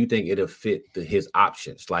 but do you think it'll fit his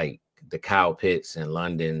options, like the Kyle Pitts and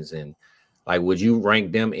Londons, and like would you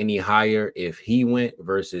rank them any higher if he went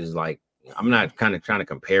versus like, I'm not kind of trying to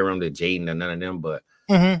compare him to Jaden or none of them, but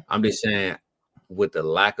I'm just saying with the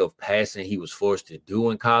lack of passing he was forced to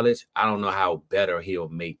do in college, I don't know how better he'll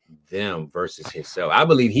make them versus himself. I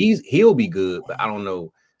believe he'll be good, but I don't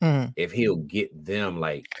know if he'll get them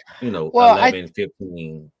like, 11,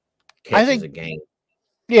 15 catches a game.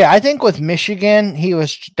 Yeah, I think with Michigan,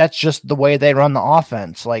 that's just the way they run the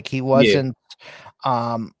offense. Like he wasn't,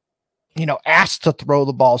 asked to throw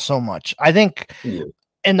the ball so much. I think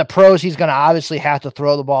in the pros, he's going to obviously have to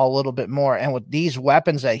throw the ball a little bit more. And with these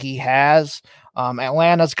weapons that he has,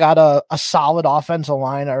 Atlanta's got a solid offensive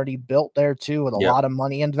line already built there too, with a lot of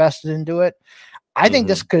money invested into it. I think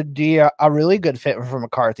this could be a really good fit for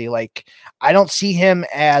McCarthy. Like, I don't see him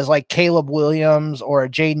as like Caleb Williams or a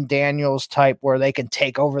Jaden Daniels type where they can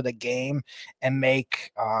take over the game and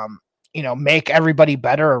make everybody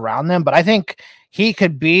better around them. But I think he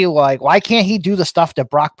could be like, why can't he do the stuff that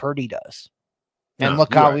Brock Purdy does? And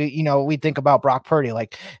look how we think about Brock Purdy.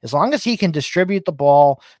 Like, as long as he can distribute the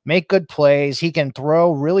ball, make good plays, he can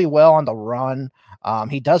throw really well on the run.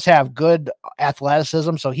 He does have good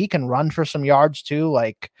athleticism, so he can run for some yards too.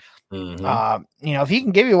 Like, if he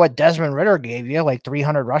can give you what Desmond Ridder gave you, like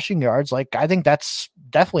 300 rushing yards, like I think that's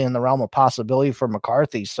definitely in the realm of possibility for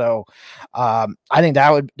McCarthy. So I think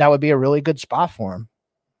that would be a really good spot for him.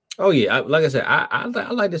 Oh yeah, like I said, I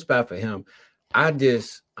like this spot for him.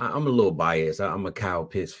 I'm a little biased. I'm a Kyle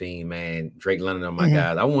Pitts fiend, man. Drake London are my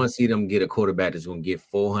guys. I want to see them get a quarterback that's going to get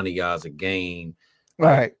 400 yards a game.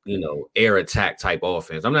 Right. Air attack type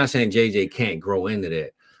offense. I'm not saying JJ can't grow into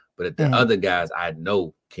that, but the other guys I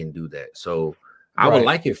know can do that. So I would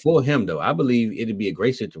like it for him, though. I believe it'd be a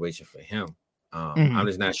great situation for him. I'm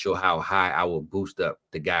just not sure how high I will boost up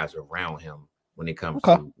the guys around him when it comes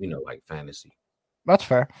to, like fantasy. That's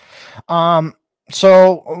fair.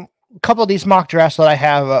 So a couple of these mock drafts that I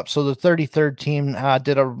have up. So the 33rd team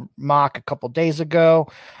did a mock a couple days ago.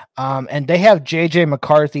 And they have JJ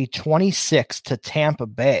McCarthy 26 to Tampa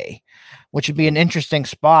Bay, which would be an interesting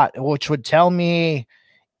spot, which would tell me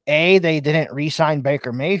A, they didn't re-sign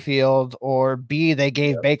Baker Mayfield, or B, they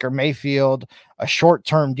gave Baker Mayfield a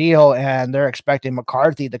short-term deal and they're expecting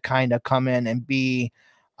McCarthy to kind of come in and be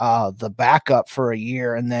the backup for a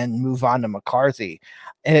year and then move on to McCarthy.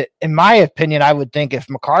 In my opinion, I would think if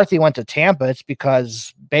McCarthy went to Tampa, it's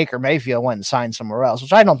because Baker Mayfield went and signed somewhere else,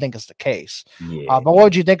 which I don't think is the case. But what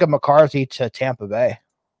would you think of McCarthy to Tampa Bay?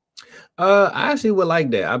 I actually would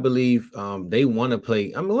like that. I believe they want to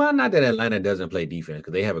play. I mean, well, not that Atlanta doesn't play defense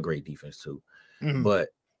because they have a great defense too. But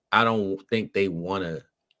I don't think they want to.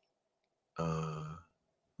 I'm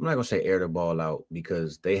not gonna say air the ball out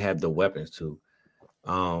because they have the weapons to.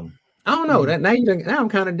 I don't know that now. Now I'm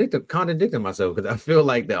contradicting myself because I feel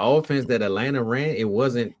like the offense that Atlanta ran, it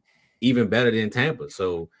wasn't even better than Tampa.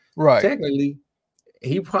 So technically,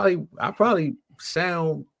 I probably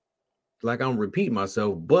sound like I'm repeating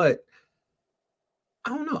myself, but I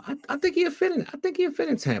don't know. I think he'll fit in. I think he'll fit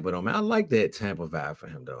in Tampa though, man. I like that Tampa vibe for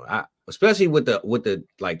him though. Especially with the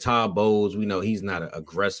like Todd Bowles. We know he's not an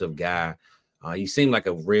aggressive guy. He seemed like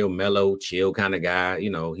a real mellow, chill kind of guy. You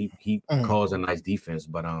know, he calls a nice defense,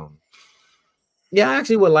 but yeah, I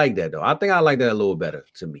actually would like that though. I think I like that a little better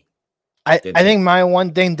to me. I think my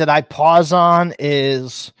one thing that I pause on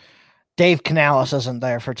is Dave Canales isn't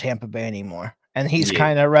there for Tampa Bay anymore. And he's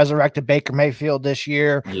kind of resurrected Baker Mayfield this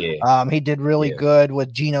year. Yeah. He did really good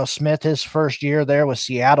with Geno Smith his first year there with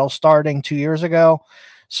Seattle starting 2 years ago.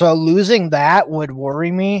 So losing that would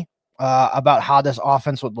worry me about how this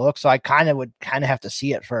offense would look. So I would have to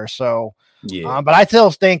see it first. So, but I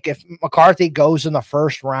still think if McCarthy goes in the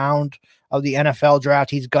first round of the NFL draft,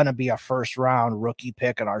 he's going to be a first round rookie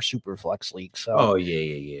pick in our super flex league. So,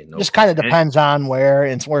 No, just kind of depends on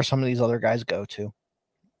where some of these other guys go to.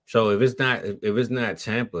 So if it's not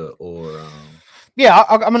Tampa or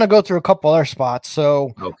I'm going to go through a couple other spots.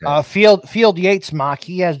 So Field Yates mock,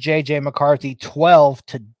 he has JJ McCarthy 12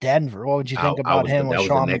 to Denver. What would you think about him with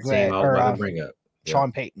Sean McVay or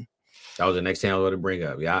Sean Payton? That was the next thing I was going to bring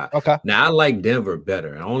up. Yeah. Okay. Now I like Denver better.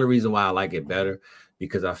 And the only reason why I like it better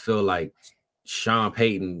because I feel like Sean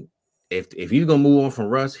Payton, if he's going to move on from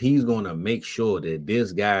Russ, he's going to make sure that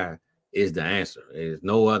this guy is the answer. There's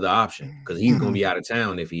no other option because he's going to be out of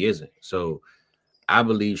town if he isn't. So I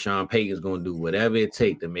believe Sean Payton is going to do whatever it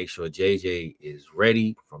takes to make sure JJ is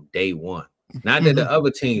ready from day one. Not that the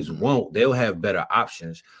other teams won't. They'll have better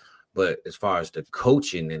options. But as far as the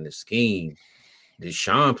coaching and the scheme, is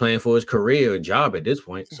Sean playing for his career or job at this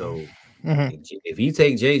point. So if he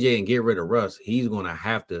take JJ and get rid of Russ, he's going to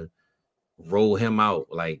have to roll him out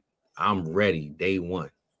like I'm ready day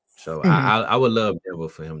one. So I would love Denver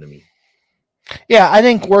for him to meet. Yeah, I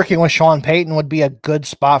think working with Sean Payton would be a good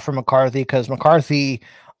spot for McCarthy because McCarthy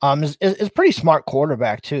is a pretty smart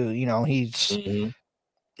quarterback too. You know, he's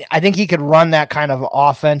I think he could run that kind of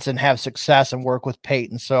offense and have success and work with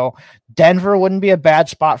Payton. So Denver wouldn't be a bad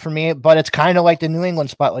spot for me, but it's kind of like the New England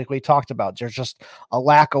spot, like we talked about. There's just a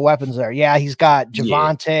lack of weapons there. Yeah, he's got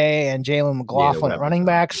Javonte and Jalen McLaughlin at running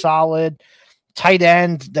back, solid. Tight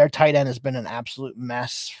end, their tight end has been an absolute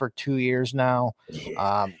mess for 2 years now.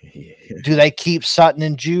 Do they keep Sutton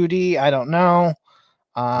and Judy? I don't know.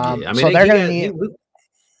 I mean, so they're going to need.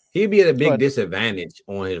 He'd be at a big disadvantage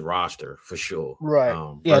on his roster for sure. Right.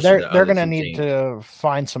 They're going to need to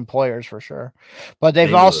find some players for sure. But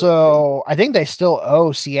they've also, I think they still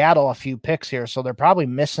owe Seattle a few picks here. So they're probably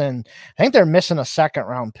missing, I think they're missing a second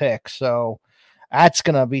round pick. So that's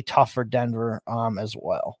going to be tough for Denver as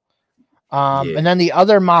well. And then the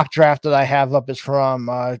other mock draft that I have up is from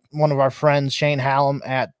one of our friends, Shane Hallam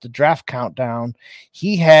at the Draft Countdown.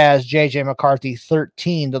 He has JJ McCarthy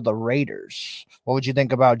 13 to the Raiders. What would you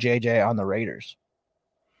think about JJ on the Raiders?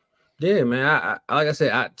 Yeah, man. I like I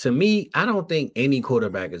said, to me, I don't think any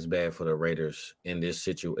quarterback is bad for the Raiders in this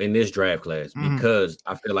draft class because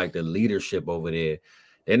I feel like the leadership over there,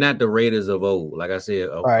 they're not the Raiders of old. Like I said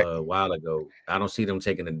a while ago, I don't see them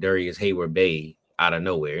taking the Darius Hayward Bay out of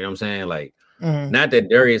nowhere. You know what I'm saying? Like, not that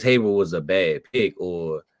Darius Hayward was a bad pick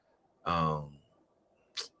or,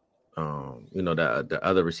 the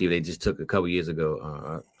other receiver they just took a couple years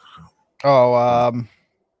ago. From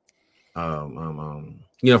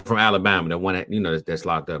Alabama, the one that, that's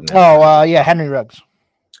locked up now. Henry Ruggs.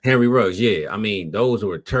 Henry Ruggs, yeah. I mean, those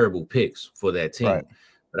were terrible picks for that team. Right.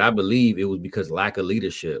 But I believe it was because lack of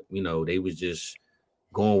leadership. You know, they was just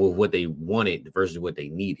going with what they wanted versus what they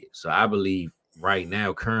needed. So I believe right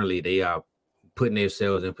now, currently, they are putting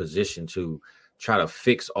themselves in position to try to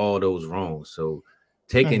fix all those wrongs. So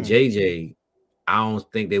taking JJ, I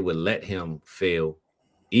don't think they would let him fail.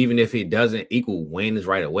 Even if it doesn't equal wins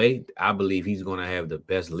right away, I believe he's going to have the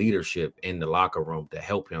best leadership in the locker room to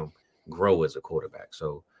help him grow as a quarterback.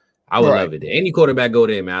 So I would love it. Any quarterback go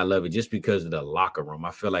there, man, I love it just because of the locker room.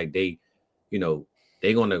 I feel like they're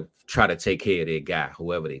going to try to take care of their guy,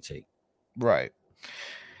 whoever they take. Right.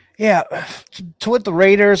 Yeah. With the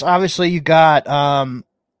Raiders, obviously you got,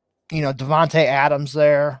 Devontae Adams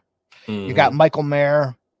there. You got Michael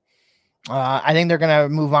Mayer. I think they're going to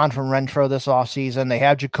move on from Renfro this offseason. They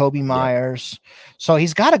have Jacoby Myers. So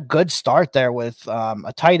he's got a good start there with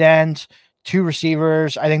a tight end, 2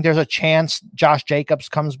 receivers. I think there's a chance Josh Jacobs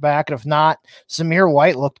comes back. And if not, Zamir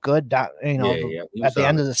White looked good, at the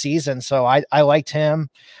end of the season. So I liked him.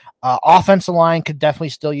 Offensive line could definitely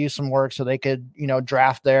still use some work, so they could,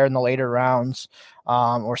 draft there in the later rounds,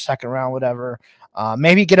 or second round, whatever.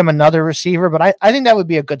 Maybe get him another receiver, but I think that would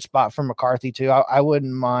be a good spot for McCarthy too. I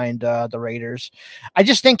wouldn't mind the Raiders. I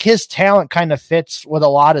just think his talent kind of fits with a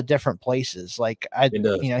lot of different places. Like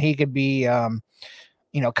he could be, a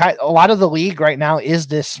lot of the league right now is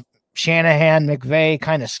this Shanahan McVay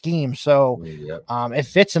kind of scheme. So it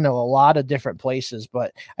fits into a lot of different places.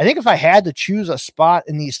 But I think if I had to choose a spot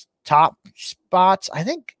in these top spots, I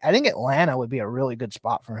think Atlanta would be a really good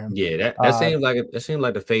spot for him. Yeah, that seems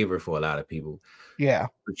like the favorite for a lot of people. Yeah,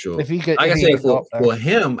 for sure. If he could, like I said, for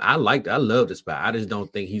him, I love the spot. I just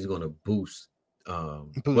don't think he's going to boost.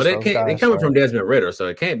 They're coming from Desmond Ridder, so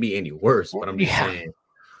it can't be any worse. But I'm just saying,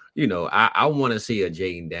 I want to see a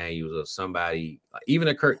Jaden Daniels or somebody, even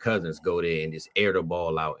a Kirk Cousins, go there and just air the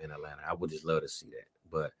ball out in Atlanta. I would just love to see that.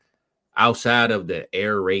 But outside of the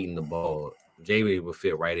air rating the ball, JB would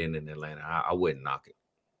fit right in Atlanta. I wouldn't knock it.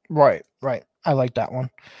 Right. I like that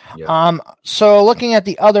one. Yeah. So looking at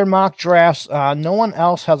the other mock drafts, no one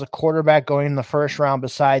else has a quarterback going in the first round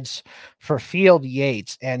besides for Field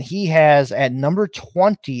Yates, and he has at number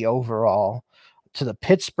 20 overall to the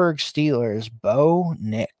Pittsburgh Steelers, Bo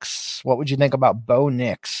Nix. What would you think about Bo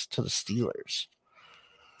Nix to the Steelers?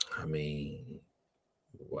 I mean,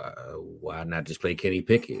 why not just play Kenny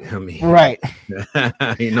Pickett? I mean, right.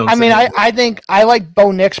 I think I like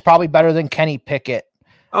Bo Nix probably better than Kenny Pickett.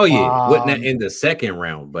 Oh yeah, wouldn't in the second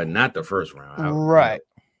round, but not the first round. Right.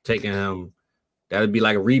 Taking him, that would be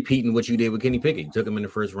like repeating what you did with Kenny Pickett. You took him in the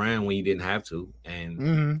first round when you didn't have to,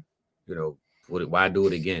 and why do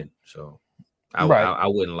it again? So I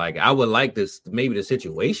wouldn't like it. I would like this maybe the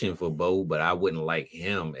situation for Bo, but I wouldn't like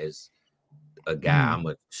him as a guy. I'm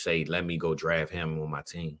gonna say, let me go draft him on my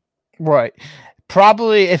team. Right.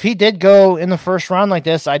 Probably if he did go in the first round like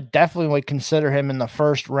this, I definitely would consider him in the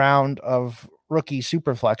first round of rookie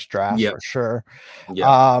Superflex draft for sure.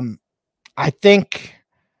 Yeah. I think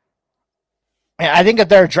if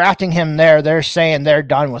they're drafting him there, they're saying they're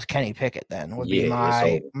done with Kenny Pickett. Then would be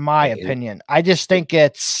my opinion. I just think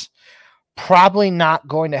it's probably not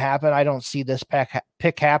going to happen. I don't see this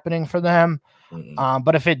pick happening for them.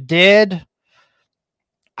 But if it did,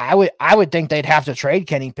 I would think they'd have to trade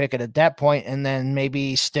Kenny Pickett at that point and then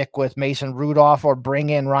maybe stick with Mason Rudolph or bring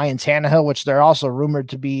in Ryan Tannehill, which they're also rumored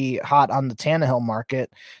to be hot on the Tannehill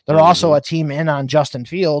market. They're also a team in on Justin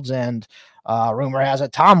Fields, and rumor has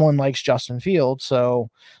it Tomlin likes Justin Fields. So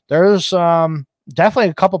there's definitely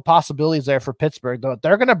a couple possibilities there for Pittsburgh, though.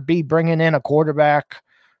 They're going to be bringing in a quarterback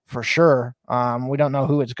for sure. We don't know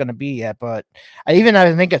who it's going to be yet, but I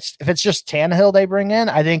think if it's just Tannehill they bring in,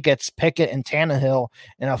 I think it's Pickett and Tannehill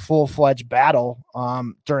in a full-fledged battle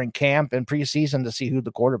during camp and preseason to see who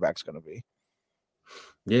the quarterback's going to be.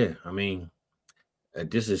 Yeah, I mean,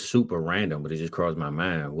 this is super random, but it just crossed my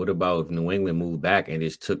mind. What about if New England moved back and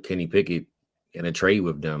just took Kenny Pickett in a trade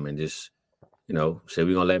with them and just, said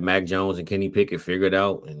we're going to let Mac Jones and Kenny Pickett figure it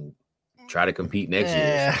out and try to compete next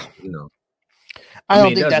year? I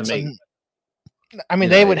don't think that's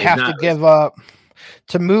they would have to give up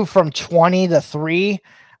to move from 20 to 3.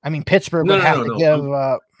 I mean, Pittsburgh would have to give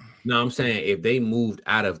up. No, I'm saying if they moved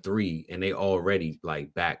out of 3 and they already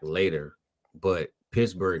back later, but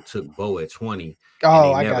Pittsburgh took Bo at 20.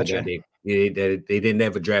 Oh, I got you. They didn't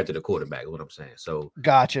never drafted a quarterback. Is what I'm saying. So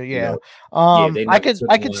gotcha. Yeah. I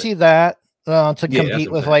could see that. To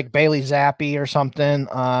compete with Bailey Zappi or something,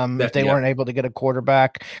 if they weren't able to get a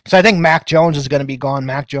quarterback, because I think Mac Jones is going to be gone.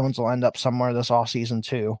 Mac Jones will end up somewhere this offseason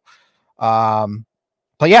too.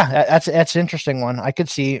 But yeah, that's an interesting one. I could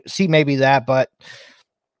see maybe that, but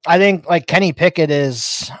I think Kenny Pickett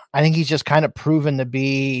I think he's just kind of proven to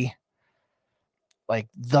be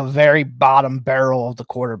the very bottom barrel of the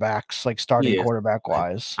quarterbacks, starting quarterback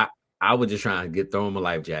wise. I was just trying to throw him a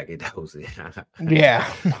life jacket. That was it.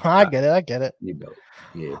 Yeah, I get it.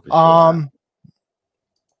 Yeah.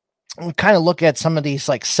 We kind of look at some of these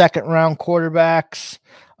second round quarterbacks.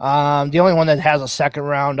 The only one that has a second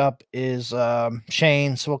round up is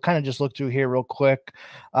Shane. So we'll kind of just look through here real quick.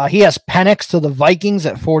 He has Penix to the Vikings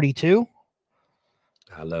at 42.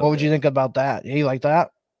 What would you think about that? Yeah, you like that?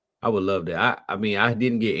 I would love that. I mean, I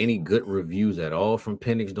didn't get any good reviews at all from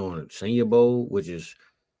Penix during Senior Bowl, which is.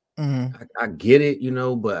 I get it,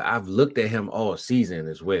 but I've looked at him all season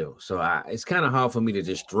as well. So it's kind of hard for me to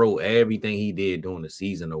just throw everything he did during the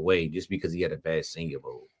season away just because he had a bad Senior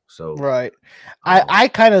Bowl. So right. I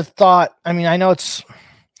kind of thought, I know it's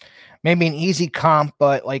maybe an easy comp,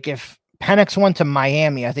 but if Penix went to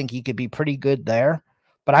Miami, I think he could be pretty good there.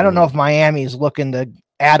 But I don't know if Miami is looking to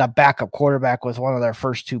add a backup quarterback with one of their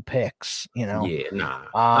first 2 picks, Yeah,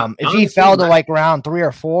 nah. If he fell to like round 3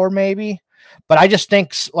 or 4, maybe. But I just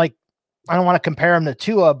think like I don't want to compare him to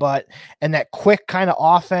Tua, but in that quick kind of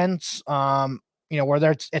offense,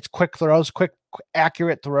 where it's quick throws, quick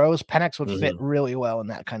accurate throws, Penix would fit really well in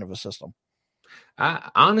that kind of a system.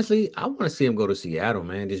 I honestly want to see him go to Seattle,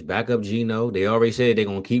 man. Just back up Geno. They already said they're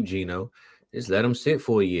gonna keep Geno. Just let him sit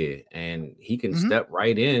for a year, and he can step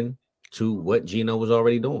right in to what Geno was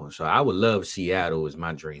already doing. So I would love Seattle as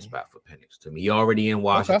my dream spot for Penix. To me, he already in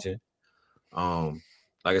Washington. Okay.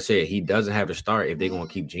 Like I said, he doesn't have to start if they're gonna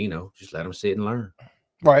keep Geno. Just let him sit and learn.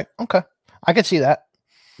 Right. Okay. I can see that.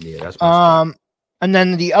 Yeah, that's my and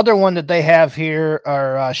then the other one that they have here,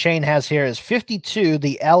 or Shane has here, is 52.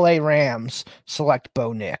 The LA Rams select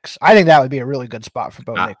Bo Nix. I think that would be a really good spot for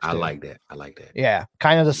Bo Nix. I like that. Yeah,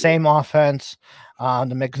 kind of the same offense.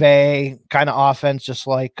 The McVay kind of offense, just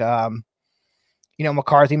like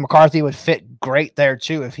McCarthy. McCarthy would fit great there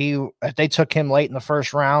too if they took him late in the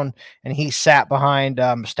first round and he sat behind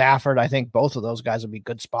Stafford. I think both of those guys would be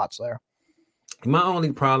good spots there. My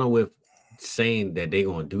only problem with saying that they're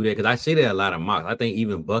going to do that, because I see that a lot of mocks. I think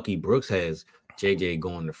even Bucky Brooks has JJ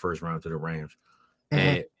going the first round to the Rams.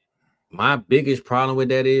 And my biggest problem with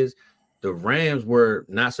that is the Rams were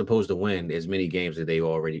not supposed to win as many games as they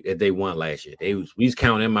won last year. We just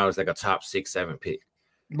count them out as like a top 6-7 pick.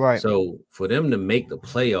 Right. So for them to make the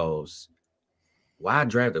playoffs, why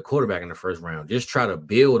draft a quarterback in the first round? Just try to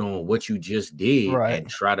build on what you just did and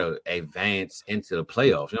try to advance into the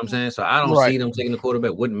playoffs. You know what I'm saying? So I don't see them taking the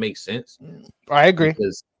quarterback. Wouldn't make sense. I agree.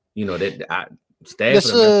 Because,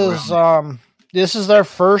 this is their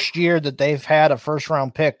first year that they've had a first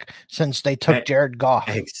round pick since they took Jared Goff.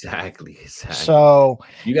 Exactly. So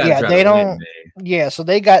you got so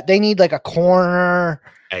they need like a corner.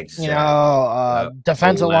 Exactly.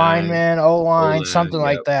 Defensive lineman, O-line, something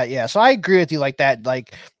like that. Yeah. So I agree with you like that.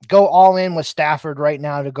 Like go all in with Stafford right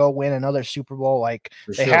now to go win another Super Bowl. Like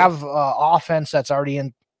they have offense that's already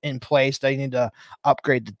in place. They need to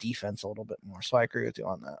upgrade the defense a little bit more. So I agree with you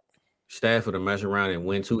on that. Stafford to mess around and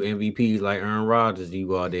win 2 MVPs like Aaron Rodgers. You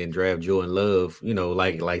go out there and draft Jordan Love,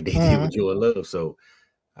 like they did with Jordan Love. So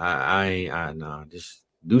just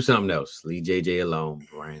do something else. Leave JJ alone,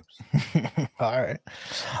 Rams. All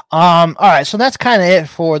right. So that's kind of it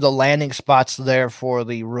for the landing spots there for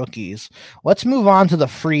the rookies. Let's move on to the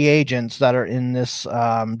free agents that are in this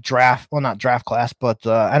draft. Well, not draft class, but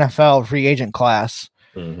NFL free agent class.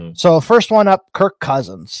 So first one up, Kirk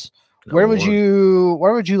Cousins. Where would you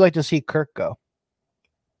like to see Kirk go?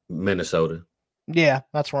 Minnesota. Yeah,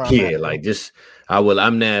 that's where I'm at. Like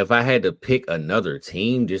I'm now, if I had to pick another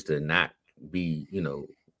team just to not be,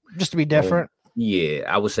 just to be different.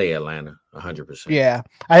 I would say Atlanta, 100%. Yeah,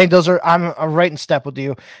 I think I'm right in step with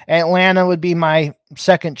you. Atlanta would be my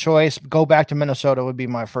second choice. Go back to Minnesota would be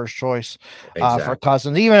my first choice for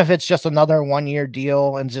Cousins, even if it's just another 1-year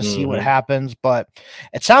deal and just see what happens. But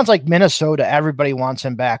it sounds like Minnesota, everybody wants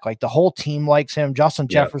him back. Like the whole team likes him. Justin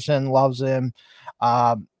Jefferson loves him.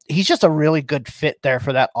 He's just a really good fit there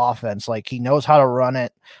for that offense. Like he knows how to run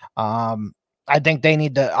it. I think they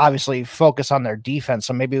need to obviously focus on their defense.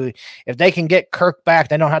 So maybe if they can get Kirk back,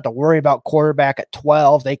 they don't have to worry about quarterback at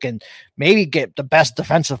 12. They can maybe get the best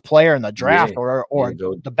defensive player in the draft or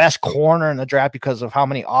the best corner in the draft because of how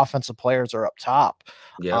many offensive players are up top.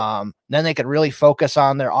 Then they could really focus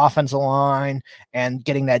on their offensive line and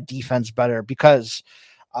getting that defense better because,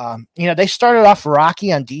 they started off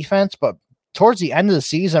rocky on defense, but towards the end of the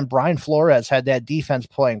season, Brian Flores had that defense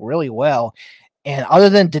playing really well. And other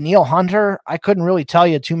than Danielle Hunter, I couldn't really tell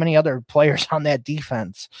you too many other players on that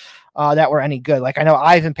defense that were any good. Like I know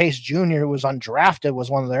Ivan Pace Jr., who was undrafted, was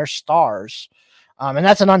one of their stars. And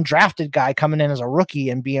that's an undrafted guy coming in as a rookie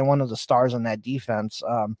and being one of the stars on that defense.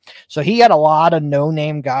 So he had a lot of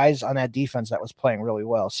no-name guys on that defense that was playing really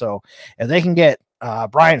well. So if they can get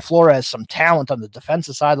Brian Flores some talent on the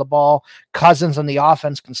defensive side of the ball, Cousins on the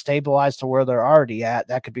offense can stabilize to where they're already at,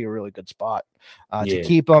 that could be a really good spot to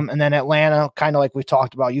keep them. And then Atlanta, kind of like we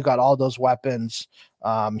talked about, you got all those weapons.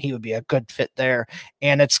 He would be a good fit there.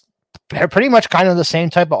 And it's pretty much kind of the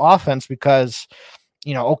same type of offense because,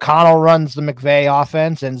 O'Connell runs the McVay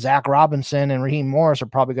offense and Zach Robinson and Raheem Morris are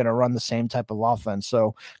probably going to run the same type of offense.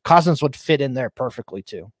 So Cousins would fit in there perfectly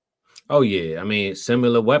too. Oh yeah. I mean,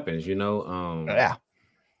 similar weapons, You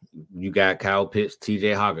got Kyle Pitts,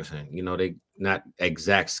 TJ Hawkinson, they not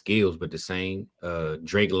exact skills, but the same.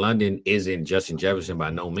 Drake London isn't Justin Jefferson by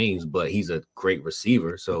no means, but he's a great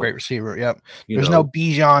receiver. So great receiver. Yep. There's no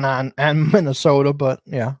Bijan on Minnesota, but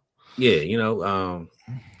yeah. Yeah.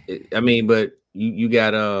 I mean, but you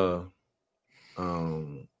got a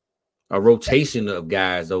rotation of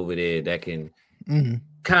guys over there that can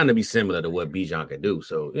kind of be similar to what Bijan can do.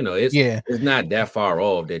 So it's not that far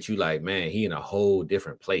off that you like, man, he in a whole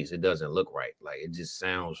different place. It doesn't look right. Like it just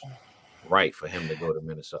sounds right for him to go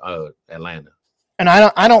to Atlanta. And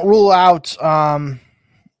I don't rule out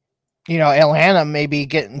Atlanta maybe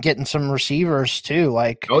getting some receivers too.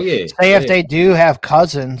 Like, say if they do have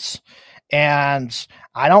Cousins, and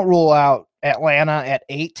I don't rule out Atlanta at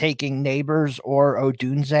 8 taking Neighbors or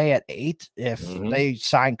Odunze at 8 if they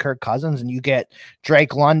sign Kirk Cousins, and you get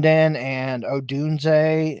Drake London and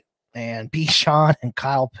Odunze and Bijan and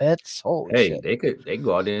Kyle Pitts. Holy shit. They could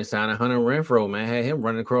go out there and sign a Hunter Renfrow, man. Had him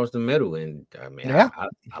running across the middle, and I mean, I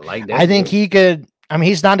like that. I think he could. I mean,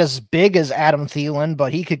 he's not as big as Adam Thielen,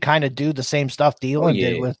 but he could kind of do the same stuff Thielen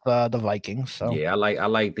did with the Vikings. So I like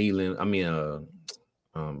Thielen. I mean,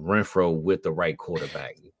 Renfrow with the right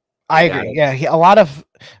quarterback. I agree. Yeah,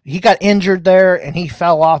 he got injured there and he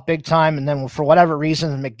fell off big time. And then for whatever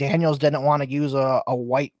reason, McDaniels didn't want to use a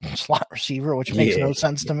white slot receiver, which makes no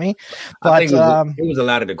sense to me. But I think it was a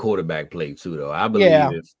lot of the quarterback play too, though. I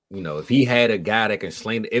believe if he had a guy that can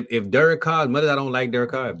sling, if Derek Carr, as much as I don't like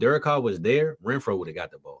Derek Carr, if Derek Carr was there, Renfrow would have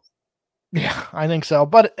got the ball. Yeah, I think so.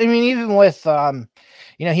 But I mean, even with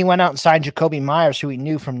he went out and signed Jacoby Myers, who he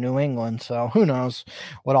knew from New England. So who knows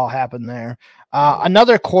what all happened there.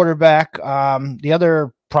 Another quarterback, the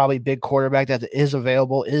other probably big quarterback that is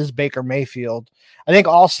available is Baker Mayfield. I think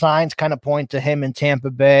all signs kind of point to him in Tampa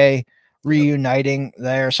Bay reuniting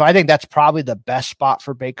there. So I think that's probably the best spot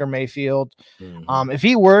for Baker Mayfield. If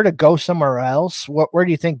he were to go somewhere else, where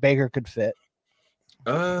do you think Baker could fit?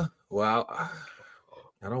 Well,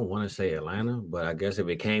 I don't want to say Atlanta, but I guess if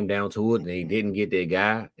it came down to it and they didn't get their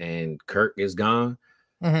guy and Kirk is gone,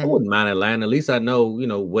 I wouldn't mind Atlanta. At least I know,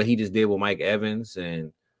 what he just did with Mike Evans,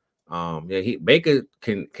 and Baker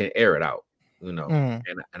can air it out, and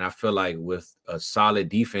I feel like with a solid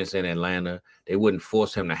defense in Atlanta, they wouldn't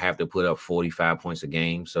force him to have to put up 45 points a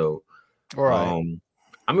game. So, I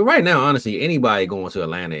mean, right now, honestly, anybody going to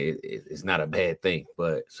Atlanta is not a bad thing.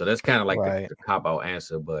 But so that's kind of like the cop-out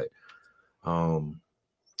answer. But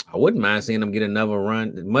I wouldn't mind seeing him get another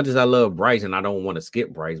run. As much as I love Bryce, and I don't want to skip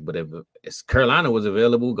Bryce, but if Carolina was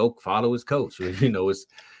available, go follow his coach.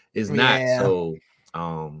 It's not. So,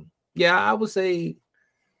 I would say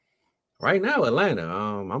right now Atlanta.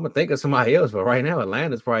 I'm gonna think of somebody else, but right now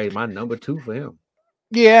Atlanta's probably my number 2 for him.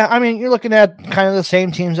 Yeah, I mean, you're looking at kind of the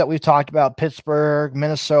same teams that we've talked about: Pittsburgh,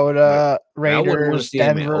 Minnesota, Raiders, I wouldn't want to see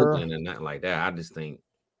Denver, him in Oakland and nothing like that. I just think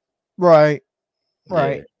right.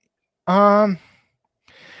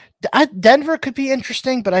 Denver could be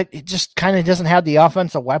interesting, but it just kind of doesn't have the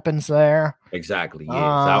offensive weapons there. Exactly. Yeah.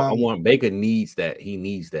 So I want Baker needs that. He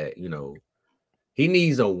needs that. He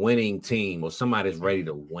needs a winning team or somebody that's ready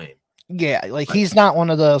to win. Yeah, like he's not one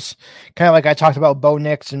of those, kind of like I talked about Bo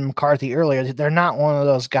Nix and McCarthy earlier. They're not one of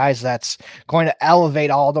those guys that's going to elevate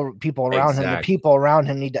all the people around him. The people around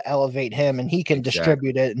him need to elevate him, and he can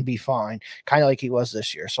distribute it and be fine, kind of like he was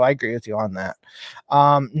this year. So I agree with you on that.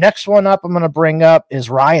 Next one up I'm going to bring up is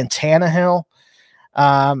Ryan Tannehill.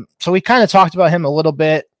 So we kind of talked about him a little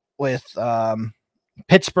bit with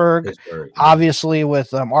Pittsburgh. Obviously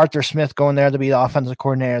with Arthur Smith going there to be the offensive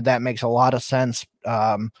coordinator, that makes a lot of sense.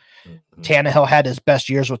 Tannehill had his best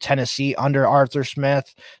years with Tennessee under Arthur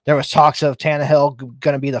Smith. There was talks of Tannehill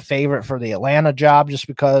going to be the favorite for the Atlanta job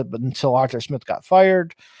but until Arthur Smith got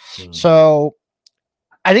fired. So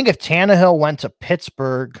I think if Tannehill went to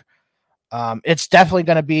Pittsburgh, it's definitely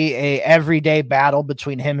going to be a everyday battle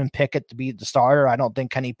between him and Pickett to be the starter. I don't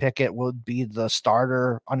think Kenny Pickett would be the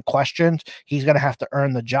starter unquestioned. He's going to have to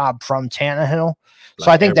earn the job from Tannehill.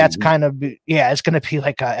 So I think that's kind of, it's going to be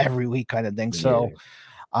like a every week kind of thing. So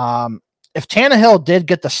if Tannehill did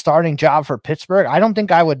get the starting job for Pittsburgh, I don't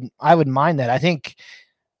think I would mind that. I think,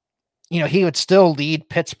 he would still lead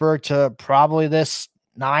Pittsburgh to probably this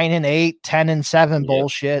 9-8, 10-7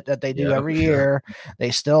 bullshit that they do every year.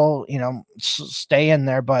 They still, stay in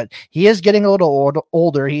there, but he is getting a little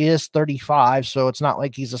older. He is 35, so it's not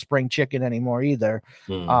like he's a spring chicken anymore either.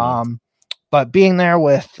 But being there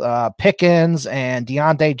with Pickens and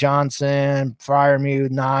Deontay Johnson,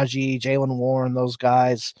 Freiermuth, Najee, Jalen Warren, those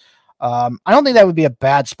guys, I don't think that would be a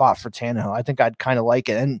bad spot for Tannehill. I think I'd kind of like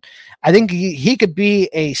it. And I think he could be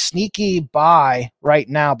a sneaky buy right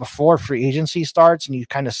now before free agency starts, and you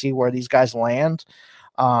kind of see where these guys land.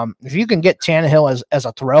 If you can get Tannehill as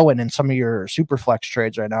a throw-in in some of your super flex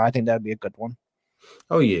trades right now, I think that'd be a good one.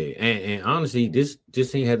 Oh, yeah. And honestly, this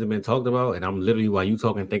thing hasn't been talked about, and I'm literally, while you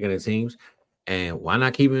talking, thinking of teams. And why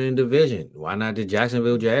not keep him in division? Why not the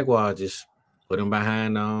Jacksonville Jaguars just put him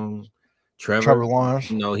behind Trevor Lawrence.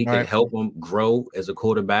 You know, he could help him grow as a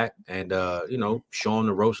quarterback and you know, show him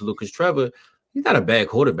the ropes a little. Because Trevor, he's not a bad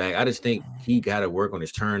quarterback. I just think he got to work on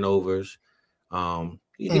his turnovers.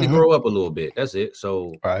 He need to grow up a little bit. That's it.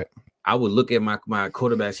 So I would look at my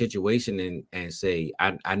quarterback situation and say,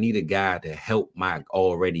 I need a guy to help my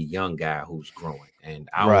already young guy who's growing. And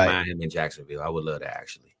I don't mind him in Jacksonville. I would love that,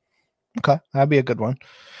 actually. Okay, that'd be a good one.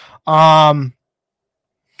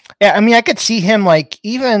 Yeah, I mean, I could see him, like,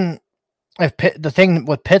 even if the thing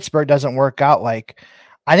with Pittsburgh doesn't work out, like,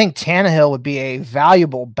 I think Tannehill would be a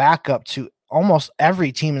valuable backup to almost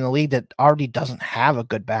every team in the league that already doesn't have a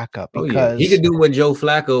good backup. Because he could do what Joe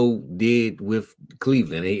Flacco did with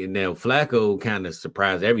Cleveland. Now Flacco kind of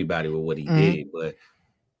surprised everybody with what he did, but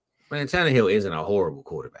man, Tannehill isn't a horrible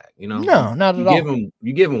quarterback. You know, no, not at all.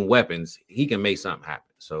 You give him weapons, he can make something happen.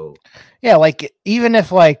 So yeah, like even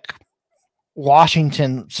if like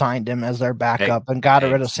Washington signed him as their backup and got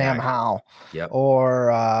rid of Sam Howell,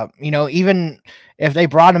 or you know, even if they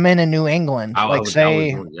brought him in New England, like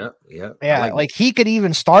he could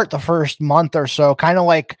even start the first month or so, kind of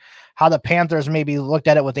like how the Panthers maybe looked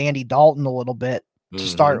at it with Andy Dalton a little bit to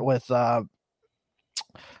start with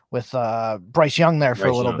Bryce Young there for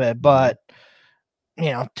a little bit, but you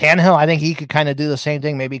know, Tannehill, I think he could kind of do the same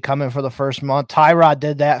thing, maybe come in for the first month. Tyrod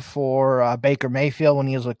did that for Baker Mayfield when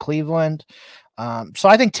he was with Cleveland. So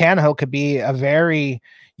I think Tannehill could be a very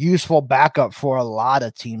useful backup for a lot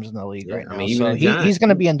of teams in the league right now. I mean, so he's going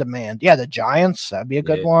to be in demand. Yeah, the Giants, that'd be a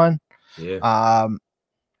good one. Yeah.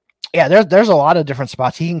 There's a lot of different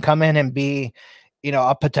spots. He can come in and be, you know,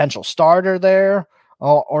 a potential starter there,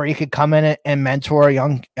 or he could come in and mentor a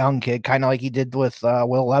young kid, kind of like he did with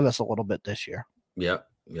Will Levis a little bit this year. Yeah,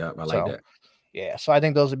 I like that. Yeah, so I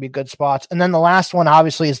think those would be good spots. And then the last one,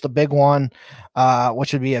 obviously, is the big one,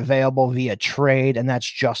 which would be available via trade, and that's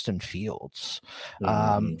Justin Fields.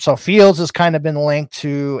 So Fields has kind of been linked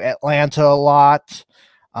to Atlanta a lot.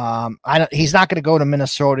 He's not going to go to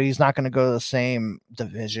Minnesota. He's not going to go to the same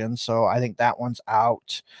division, so I think that one's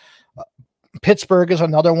out. Pittsburgh is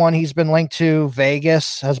another one he's been linked to.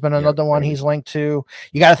 Vegas has been another one he's linked to.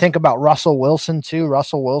 You got to think about Russell Wilson too.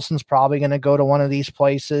 Russell Wilson's probably going to go to one of these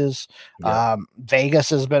places. Vegas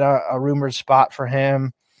has been a rumored spot for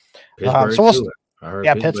him.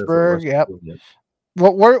 Pittsburgh. Yep.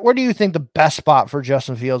 Where do you think the best spot for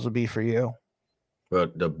Justin Fields would be for you?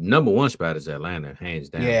 Well, the number one spot is Atlanta, hands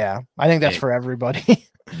down. Yeah, I think that's for everybody.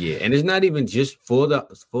 Yeah, and it's not even just for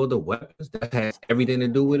the weapons. That has everything to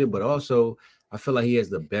do with it, but also I feel like he has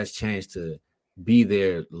the best chance to be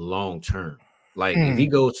there long term. Like if he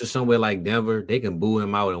goes to somewhere like Denver, they can boo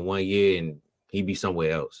him out in 1 year and he'd be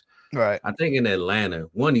somewhere else. Right. I think in Atlanta,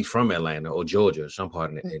 he's from Atlanta or Georgia, some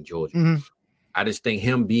part in Georgia. I just think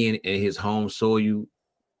him being in his home soil,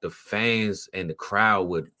 the fans and the crowd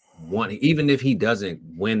would want, even if he doesn't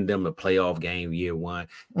win them a playoff game year one,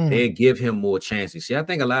 they give him more chances. See, I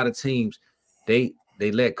think a lot of teams they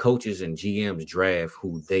let coaches and GMs draft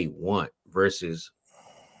who they want versus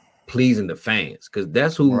pleasing the fans, because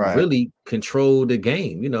that's who really control the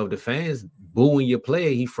game. You know, if the fans booing your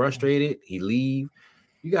player, he frustrated, he leave.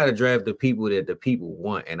 You got to draft the people that the people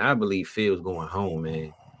want, and I believe Fields going home,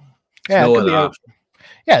 man. Yeah,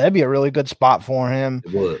 that'd be a really good spot for him.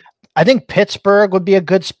 It would. I think Pittsburgh would be a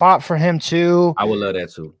good spot for him too. I would love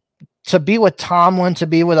that too. To be with Tomlin, to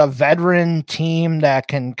be with a veteran team that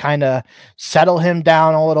can kind of settle him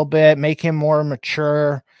down a little bit, make him more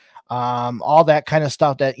mature, all that kind of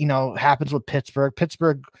stuff that, you know, happens with Pittsburgh.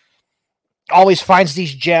 Pittsburgh always finds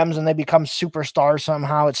these gems and they become superstars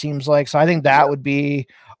somehow, it seems like. So I think that would be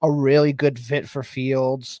a really good fit for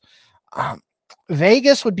Fields.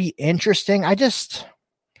 Vegas would be interesting.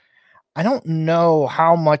 I don't know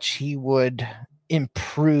how much he would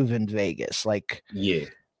improve in Vegas. Like, I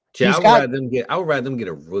would rather them get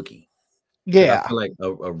a rookie. Yeah, I feel like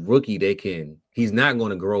a rookie, he's not going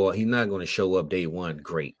to grow up. He's not going to show up day one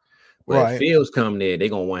great. If Fields come there, they're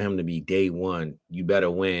going to want him to be day one. You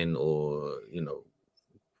better win, or, you know,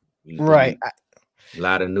 right. A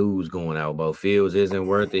lot of news going out about Fields isn't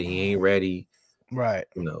worth it. He ain't ready. Right.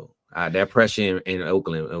 You know, that pressure in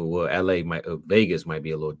Oakland, LA Vegas might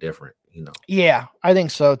be a little different. You know. Yeah, I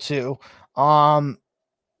think so too.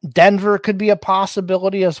 Denver could be a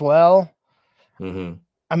possibility as well.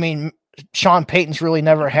 I mean, Sean Payton's really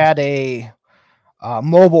never had a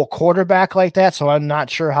mobile quarterback like that, so I'm not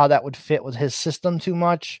sure how that would fit with his system too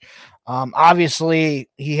much. Obviously,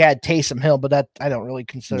 he had Taysom Hill, but that I don't really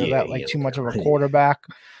consider that like too much of a quarterback.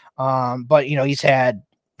 But you know, he's had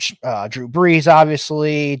Drew Brees,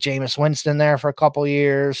 obviously, Jameis Winston there for a couple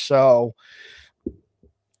years, so.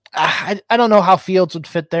 I don't know how Fields would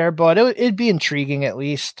fit there, but it'd be intriguing at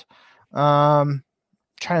least. Trying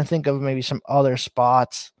to think of maybe some other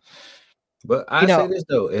spots. But I say this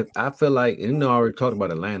though, if I feel like, I already talked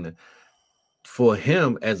about Atlanta, for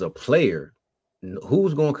him as a player,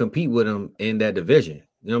 who's going to compete with him in that division?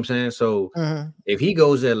 You know what I'm saying? So if he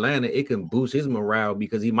goes to Atlanta, it can boost his morale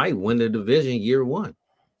because he might win the division year one.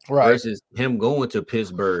 Right. Versus him going to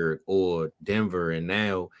Pittsburgh or Denver, and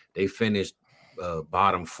now they finished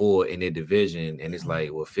bottom 4 in their division, and it's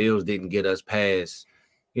like, well, Fields didn't get us past,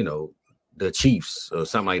 the Chiefs or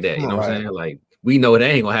something like that. You know what I'm saying? Like, we know that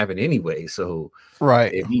ain't gonna happen anyway. So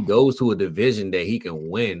if he goes to a division that he can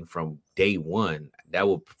win from day one, that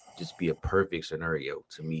will just be a perfect scenario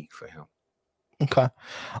to me for him. Okay.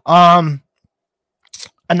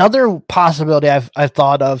 Another possibility I've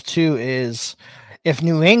thought of too is if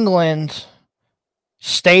New England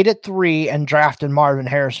stayed at 3 and drafted Marvin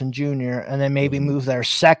Harrison Jr. and then maybe move their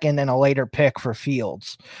second and a later pick for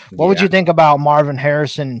Fields. What would you think about Marvin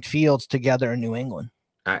Harrison and Fields together in New England?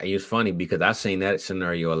 It's funny because I've seen that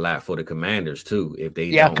scenario a lot for the Commanders too. If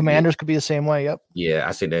they Commanders could be the same way. Yep. Yeah,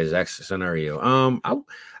 I see that exact scenario.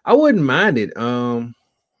 I wouldn't mind it.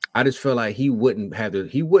 I just feel like he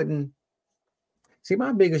wouldn't. See,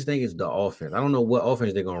 my biggest thing is the offense. I don't know what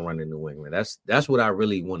offense they're gonna run in New England. That's what I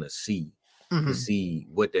really want to see. To see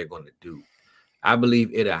what they're going to do. I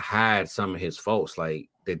believe it'll hide some of his faults. Like,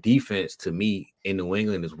 the defense to me in New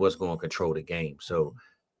England is what's going to control the game. So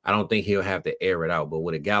I don't think he'll have to air it out. But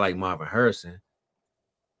with a guy like Marvin Harrison,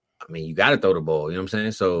 I mean, you got to throw the ball. You know what I'm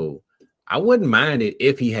saying? So I wouldn't mind it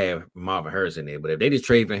if he had Marvin Harrison there. But if they just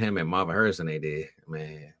trade for him and Marvin Harrison they did,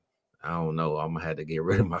 man, I don't know. I'm going to have to get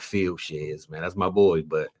rid of my field shares, man. That's my boy.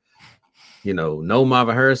 But, no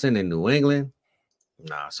Marvin Harrison in New England.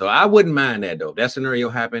 Nah, so I wouldn't mind that though. If that scenario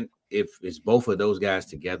happened, if it's both of those guys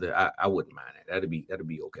together, I wouldn't mind it. That'd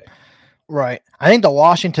be okay. Right. I think the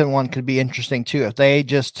Washington one could be interesting too. If they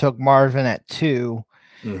just took Marvin at 2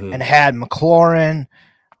 and had McLaurin,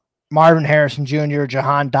 Marvin Harrison Jr.,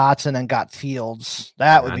 Jahan Dotson, and got Fields,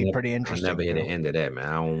 that would be pretty interesting. I never hear the end of that, man.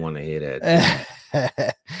 I don't want to hear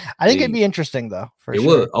that. I think it'd be interesting though. It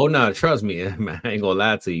would. Oh no, trust me, man. I ain't gonna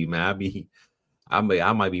lie to you, man. I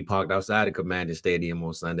might be parked outside the Commander Stadium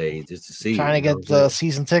on Sunday just to see. Trying to get the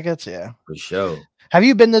season tickets, yeah. For sure. Have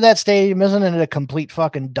you been to that stadium? Isn't it a complete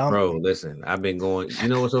fucking dump? Bro, listen, I've been going. You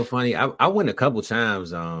know what's so funny? I went a couple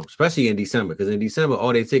times, especially in December, because in December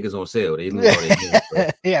all their tickets on sale. They lose all their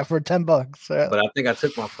tickets, yeah, for $10. Yeah. But I think I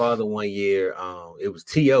took my father one year. It was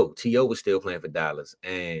T.O. T.O. was still playing for Dallas,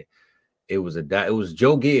 and it was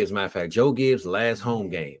Joe Gibbs. Matter of fact, Joe Gibbs' last home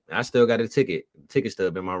game. I still got a ticket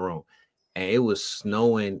stub in my room. And it was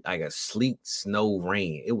snowing, like a sleet snow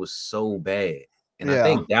rain. It was so bad. And I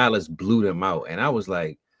think Dallas blew them out. And I was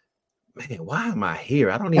like, man, why am I here?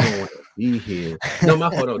 I don't even want to be here. No, my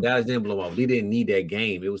fault. No, Dallas didn't blow them out. They didn't need that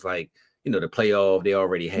game. It was like, the playoff they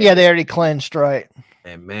already had. Yeah, they already clinched, right?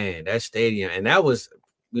 And man, that stadium, and that was,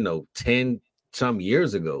 10 some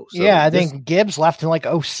years ago. So I think Gibbs left in like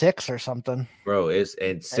 06 or something. Bro,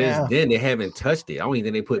 since then they haven't touched it. I don't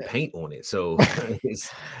even think they put paint on it. So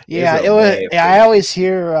I always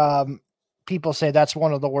hear people say that's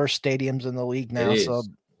one of the worst stadiums in the league now. So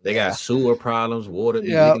they got sewer problems, water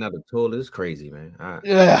leaking out the toilet. It's crazy, man.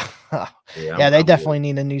 They definitely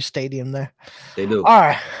need a new stadium there. They do.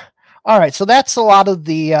 All right. So that's a lot of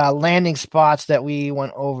the landing spots that we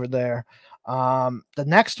went over there. The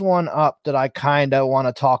next one up that I kind of want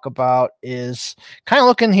to talk about is kind of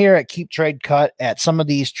looking here at Keep Trade Cut at some of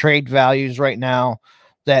these trade values right now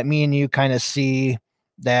that me and you kind of see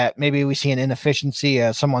that maybe we see an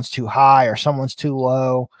inefficiency, someone's too high or someone's too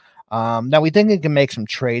low, that we think we can make some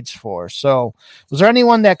trades for. So was there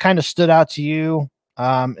anyone that kind of stood out to you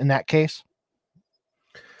in that case?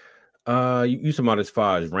 You talking about as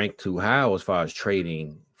far as ranked too high or as far as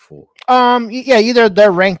trading for? Either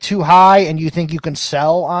they're ranked too high and you think you can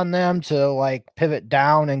sell on them to like pivot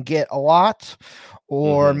down and get a lot,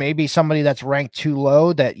 or maybe somebody that's ranked too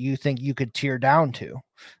low that you think you could tear down to.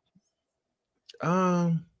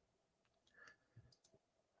 I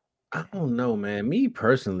don't know, man. Me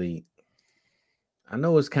personally, I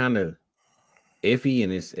know it's kind of iffy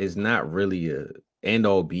and it's not really a end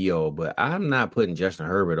all be all, but I'm not putting Justin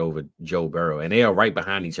Herbert over Joe Burrow, and they are right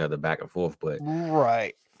behind each other back and forth. But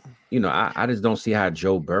right, I just don't see how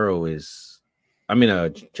Joe Burrow is. I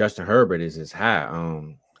mean, Justin Herbert is as high.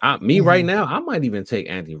 Right now, I might even take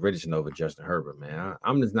Anthony Richardson over Justin Herbert, man.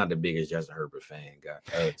 I'm just not the biggest Justin Herbert fan,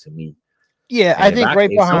 guy. To me, yeah, and I think right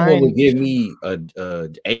behind. Someone would give me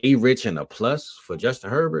a Rich and a plus for Justin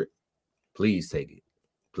Herbert, please take it.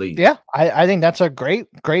 Please. Yeah, I think that's a great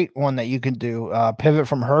one that you can do. Pivot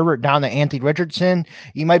from Herbert down to Anthony Richardson.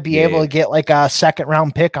 You might be able to get like a second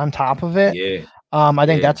round pick on top of it. Yeah. I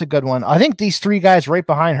think that's a good one. I think these three guys right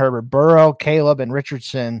behind Herbert, Burrow, Caleb, and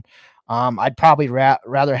Richardson, I'd probably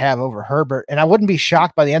rather have over Herbert. And I wouldn't be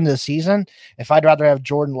shocked by the end of the season if I'd rather have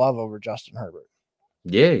Jordan Love over Justin Herbert.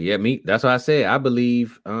 Yeah, me. That's what I said. I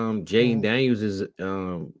believe Jaden Daniels is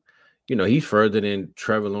he's further than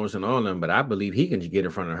Trevor Lawrence and all of them, but I believe he can get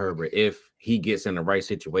in front of Herbert if he gets in the right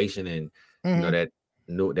situation and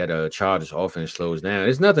that Chargers offense slows down.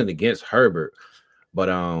 It's nothing against Herbert, but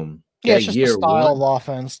it's just the style of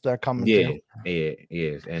offense they're coming to.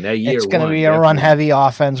 Yeah. And that year it's going to be a run heavy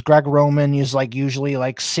offense. Greg Roman is usually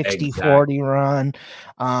 60-40 run.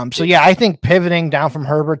 I think pivoting down from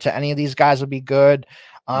Herbert to any of these guys would be good.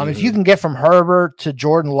 If you can get from Herbert to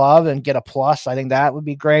Jordan Love and get a plus, I think that would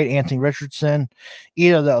be great. Anthony Richardson,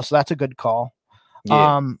 either of those. So that's a good call.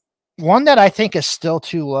 Yeah. One that I think is still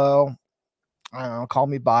too low, I don't know, call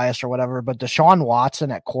me biased or whatever, but Deshaun Watson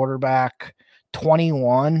at quarterback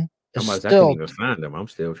 21. I can't even find him. I'm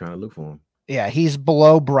still trying to look for him. Yeah, he's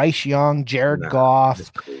below Bryce Young, Jared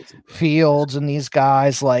Goff, Fields, and these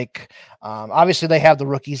guys. Obviously they have the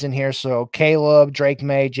rookies in here. So Caleb, Drake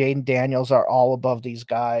May, Jaden Daniels are all above these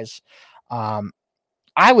guys. I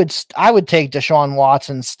would take Deshaun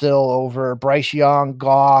Watson still over Bryce Young,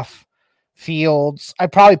 Goff, Fields.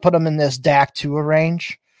 I'd probably put him in this Dak Tua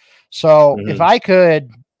range. So if I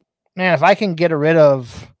can get rid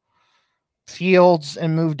of Fields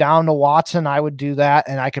and move down to Watson, I would do that,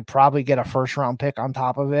 and I could probably get a first round pick on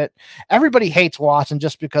top of it. Everybody hates Watson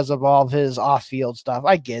just because of all of his off field stuff.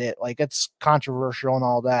 I get it, it's controversial and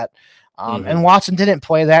all that. And Watson didn't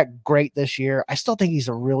play that great this year. I still think he's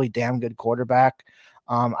a really damn good quarterback.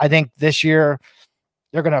 I think this year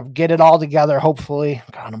they're going to get it all together, hopefully.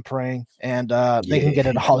 God, I'm praying. And they can get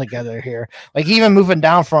it all together here. Even moving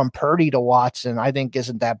down from Purdy to Watson, I think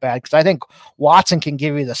isn't that bad. Because I think Watson can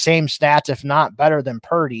give you the same stats, if not better than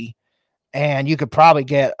Purdy. And you could probably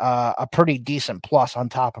get a pretty decent plus on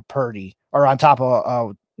top of Purdy. Or on top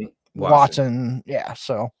of Watson. Yeah,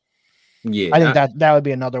 so I think that would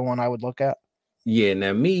be another one I would look at. Yeah,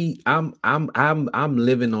 now me, I'm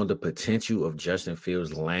living on the potential of Justin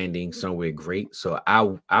Fields landing somewhere great. So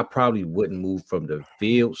I probably wouldn't move from the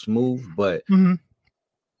Fields move, but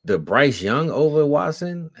the Bryce Young over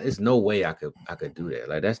Watson, there's no way I could do that.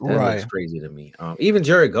 That looks crazy to me. Even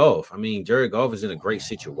Jared Goff. I mean, Jared Goff is in a great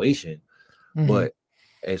situation, but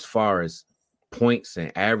as far as points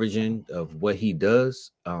and averaging of what he does,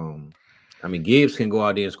 Gibbs can go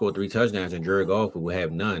out there and score 3 touchdowns, and Jared Goff will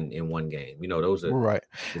have none in one game. Those are right.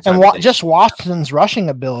 And just Watson's rushing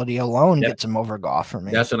ability alone gets him over Goff for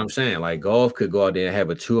me. That's what I'm saying. Goff could go out there and have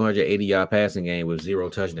a 280-yard passing game with 0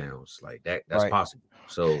 touchdowns. That's possible.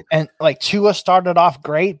 So Tua started off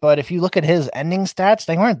great, but if you look at his ending stats,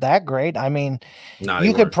 they weren't that great.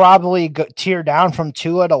 You could probably tear down from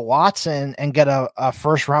Tua to Watson and get a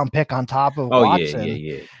first round pick on top of Watson.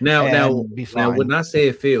 Yeah. Now, when I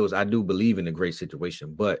say Fields, I do believe in a great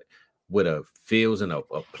situation, but with a Fields and a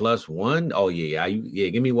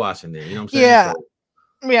 +1, give me Watson there. You know what I'm saying?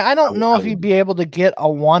 Yeah. I don't know if you'd be able to get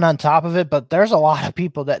a 1 on top of it, but there's a lot of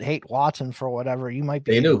people that hate Watson for whatever. You might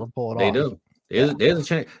be able to pull it off. They do. There's a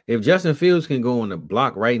chance if Justin Fields can go on the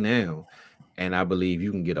block right now, and I believe you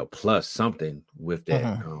can get a plus something with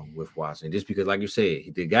that with Watson. Just because, like you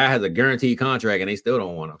said, the guy has a guaranteed contract and they still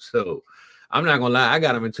don't want him. So I'm not gonna lie, I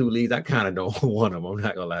got him in 2 leagues. I kind of don't want him. I'm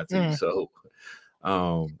not gonna lie to you. So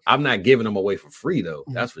I'm not giving him away for free though.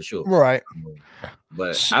 That's for sure. Right.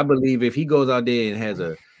 But I believe if he goes out there and has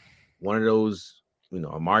one of those,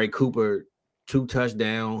 Amari Cooper 2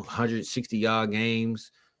 touchdown, 160-yard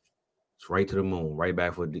games. It's right to the moon, right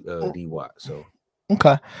back for D Watt. So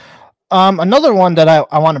okay. Another one that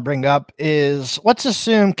I want to bring up is, let's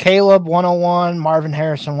assume Caleb 101, Marvin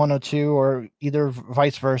Harrison 102, or either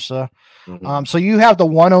vice versa. So you have the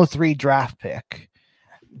 103 draft pick.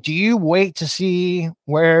 Do you wait to see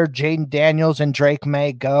where Jaden Daniels and Drake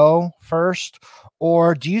May go first,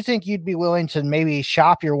 or do you think you'd be willing to maybe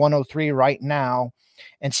shop your 103 right now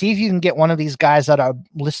and see if you can get one of these guys that are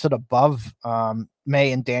listed above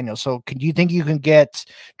May and Daniel? So do you think you can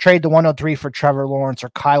trade the 103 for Trevor Lawrence or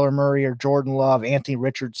Kyler Murray or Jordan Love, Anthony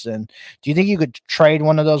Richardson? Do you think you could trade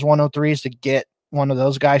one of those 103s to get one of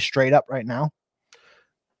those guys straight up right now?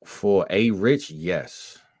 For a Rich,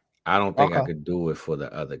 yes. I don't think I could do it for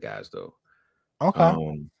the other guys though.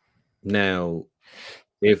 Okay. Now,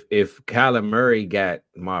 if Kyler Murray got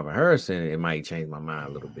Marvin Harrison, it might change my mind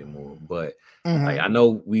a little bit more. But I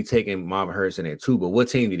know we taking Marvin Harrison at 2, but what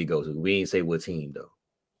team did he go to? We ain't say what team though.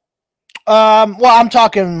 Well, I'm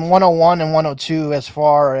talking 101 and 102 as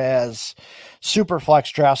far as super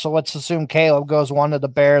flex draft. So let's assume Caleb goes 1 to the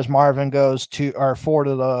Bears, Marvin goes 4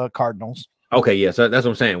 to the Cardinals. Okay, yeah, so that's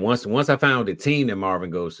what I'm saying. Once I found the team that Marvin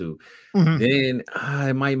goes to, then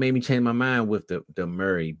it might make me change my mind with the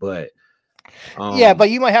Murray, but yeah, but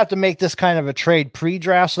you might have to make this kind of a trade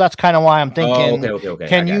pre-draft. So that's kind of why I'm thinking, okay.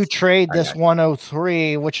 Can you trade this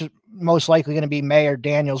 103, which is most likely going to be May or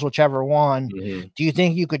Daniels, whichever one? Do you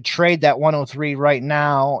think you could trade that 103 right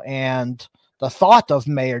now and the thought of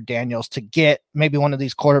May or Daniels to get maybe one of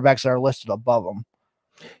these quarterbacks that are listed above them?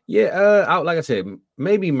 Yeah, like I said,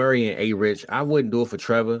 maybe Murray and A-Rich. I wouldn't do it for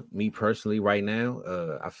Trevor, me personally, right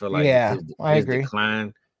now. I feel like his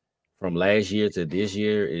decline from last year to this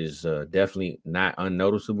year is definitely not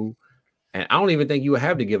unnoticeable. And I don't even think you would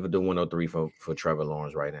have to give it the 103 for Trevor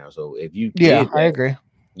Lawrence right now. So if you I agree.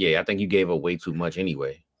 Yeah, I think you gave up way too much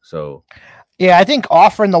anyway. So yeah, I think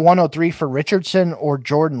offering the 103 for Richardson or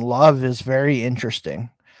Jordan Love is very interesting.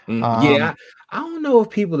 Yeah, I don't know if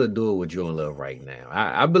people will do it with Jordan Love right now.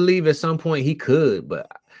 I believe at some point he could, but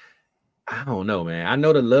I don't know, man. I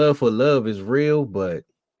know the love for Love is real, but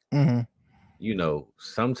you know,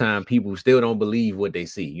 sometimes people still don't believe what they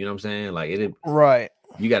see. You know what I'm saying? Like right.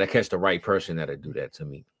 You got to catch the right person that'll do that to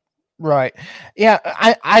me. Right. Yeah.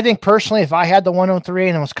 I think personally, if I had the 103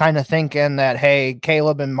 and I was kind of thinking that, hey,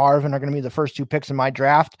 Caleb and Marvin are going to be the first 2 picks in my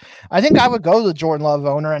draft, I think I would go to the Jordan Love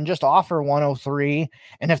owner and just offer 103.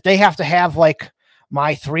 And if they have to have like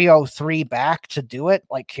my 303 back to do it,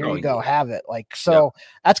 like, here you go, have it. Like, so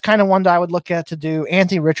that's kind of one that I would look at to do.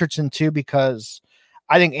 Anthony Richardson too, because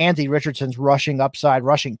I think Anthony Richardson's rushing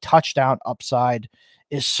touchdown upside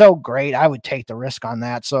is so great. I would take the risk on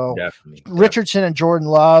that. So definitely. Richardson and Jordan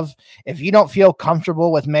Love, if you don't feel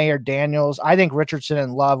comfortable with May or Daniels, I think Richardson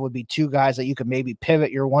and Love would be 2 guys that you could maybe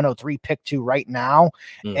pivot your 103 pick to right now.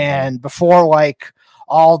 And before like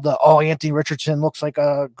all the, Anthony Richardson looks like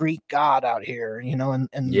a Greek god out here, you know, in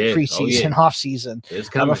preseason, off season,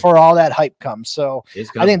 before all that hype comes. So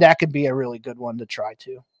I think that could be a really good one to try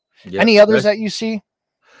too. Any others that you see?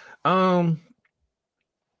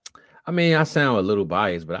 I mean, I sound a little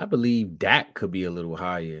biased, but I believe Dak could be a little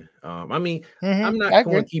higher. I mean, I'm not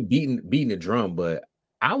going to keep beating the drum, but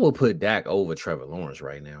I will put Dak over Trevor Lawrence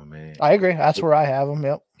right now, man. I agree. That's where I have him.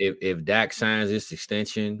 Yep. If Dak signs this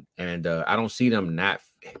extension, and I don't see them not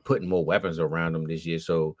putting more weapons around him this year,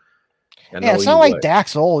 so it's not like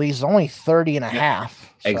Dak's old. He's only 30 and a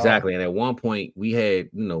half. So. Exactly. And at one point, we had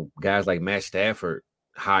guys like Matt Stafford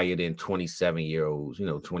higher than 27-year-olds,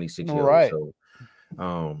 26-year-olds. Right. So,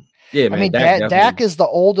 yeah, man. I mean, Dak is the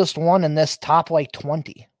oldest one in this top like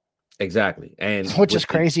 20. Exactly, and which is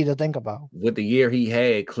crazy to think about. With the year he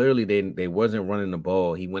had, clearly they wasn't running the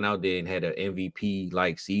ball. He went out there and had an MVP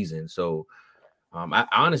like season. So, I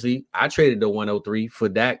honestly traded the 103 for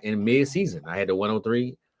Dak in mid-season. I had the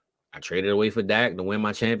 103. I traded away for Dak to win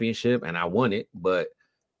my championship, and I won it. But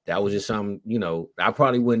that was just something, I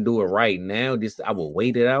probably wouldn't do it right now. I will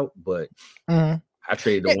wait it out, but. I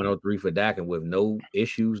traded the 103 for Dak and with no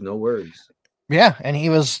issues, no worries. Yeah, and he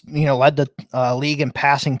was, led the league in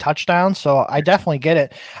passing touchdowns, so I definitely get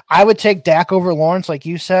it. I would take Dak over Lawrence, like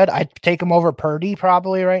you said. I'd take him over Purdy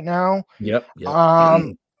probably right now. Yep.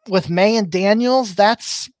 With May and Daniels,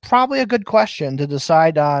 that's probably a good question to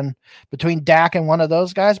decide on between Dak and one of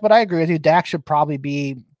those guys, but I agree with you. Dak should probably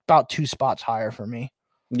be about 2 spots higher for me.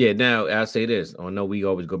 Yeah, now I'll say this. I know we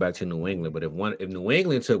always go back to New England, but if New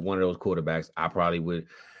England took one of those quarterbacks, I probably would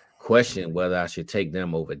question whether I should take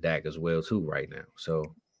them over Dak as well too right now.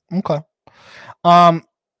 So okay.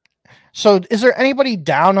 So is there anybody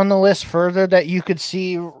down on the list further that you could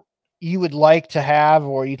see you would like to have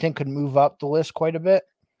or you think could move up the list quite a bit?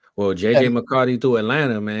 Well, JJ McCarthy to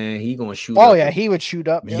Atlanta, man, he gonna shoot. Oh yeah, he would shoot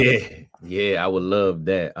up. Yeah, I would love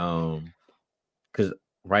that. Because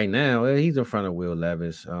right now, he's in front of Will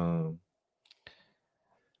Levis. I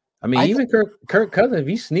mean, even Kirk Cousins, if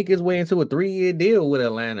he sneak his way into a 3-year deal with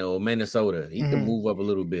Atlanta or Minnesota, he can move up a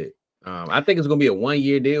little bit. I think it's going to be a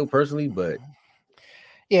 1-year deal personally, but.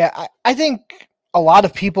 Yeah, I think a lot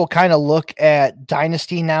of people kind of look at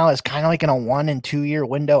Dynasty now as kind of like in a 1 and 2 year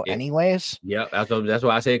window anyways. Yeah, that's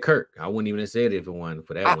why I said Kirk. I wouldn't even have said it if it wasn't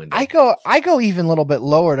for that window. I go even a little bit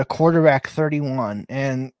lower to quarterback 31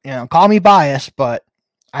 and, call me biased, but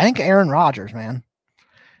I think Aaron Rodgers, man.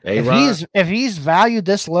 If he's valued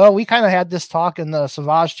this low, we kind of had this talk in the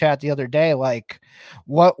Savage chat the other day. Like,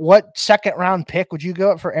 what second round pick would you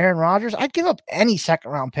go up for Aaron Rodgers? I'd give up any second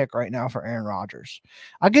round pick right now for Aaron Rodgers.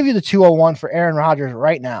 I'll give you the 201 for Aaron Rodgers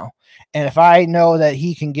right now. And if I know that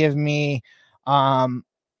he can give me,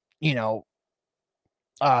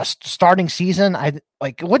 starting season,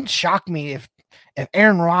 it wouldn't shock me if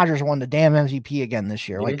Aaron Rodgers won the damn MVP again this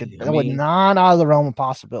year. That would not out of the realm of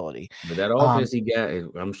possibility. But that offense he got,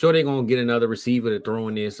 I'm sure they're gonna get another receiver to throw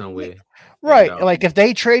in there somewhere. Right. If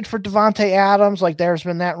they trade for Devontae Adams, there's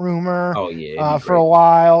been that rumor for a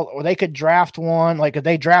while, or they could draft one. If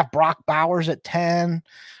they draft Brock Bowers at 10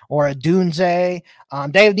 or a Dunze,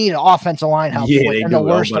 they need an offensive line help in the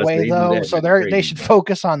worst way though. So they should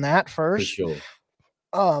focus on that first. For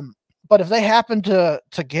sure. But if they happen to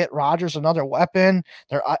get Rodgers another weapon,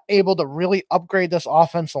 they're able to really upgrade this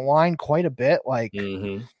offensive line quite a bit. I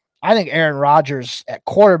think Aaron Rodgers at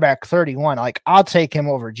quarterback 31, I'll take him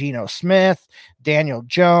over Geno Smith, Daniel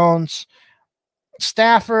Jones,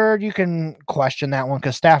 Stafford. You can question that one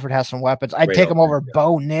because Stafford has some weapons. I'd take him over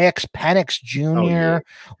Bo Nix, Penix Jr.,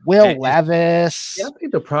 Will Levis. Yeah, I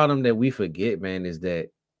think the problem that we forget, man, is that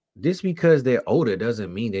just because they're older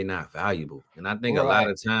doesn't mean they're not valuable. And I think a lot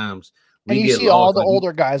of times you see all the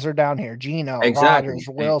older guys are down here. Geno, Rodgers,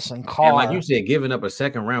 Wilson, Carr. And like you said, giving up a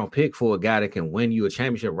second-round pick for a guy that can win you a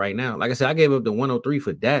championship right now. Like I said, I gave up the 103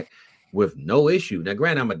 for Dak with no issue. Now,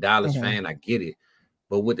 granted, I'm a Dallas fan. I get it.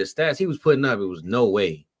 But with the stats he was putting up, it was no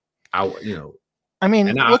way. I won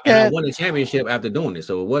a championship after doing it.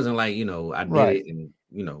 So it wasn't like, I did it and,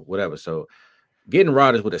 whatever. So getting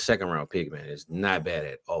Rodgers with a second-round pick, man, is not bad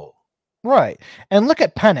at all. Right. And look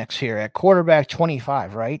at Penix here at quarterback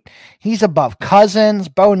 25, right? He's above Cousins,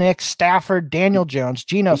 Bo Nix, Stafford, Daniel Jones,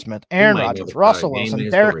 Geno Smith, Aaron Rodgers, Russell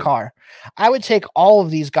Wilson, Derek Carr. I would take all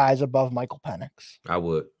of these guys above Michael Penix. I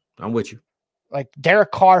would. I'm with you.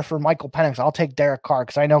 Derek Carr for Michael Penix. I'll take Derek Carr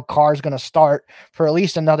because I know Carr's going to start for at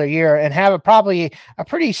least another year and have probably a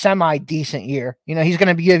pretty semi-decent year. He's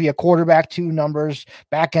going to give you a quarterback 2 numbers,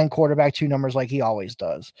 back-end quarterback 2 numbers like he always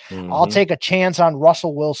does. I'll take a chance on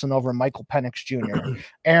Russell Wilson over Michael Penix Jr.,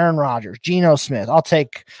 Aaron Rodgers, Geno Smith. I'll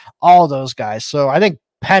take all those guys. So I think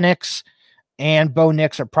Penix and Bo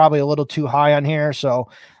Nix are probably a little too high on here. So,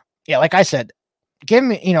 yeah, like I said, give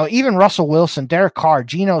me, even Russell Wilson, Derek Carr,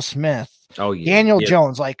 Geno Smith, Daniel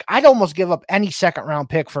Jones. I'd almost give up any second-round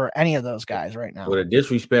pick for any of those guys right now. Well, the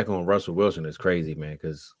disrespect on Russell Wilson is crazy, man,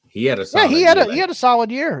 because he had a solid he had a solid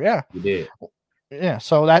year. Yeah, he did. Yeah,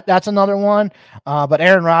 so that's another one. But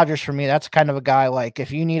Aaron Rodgers for me, that's kind of a guy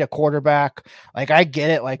if you need a quarterback, I get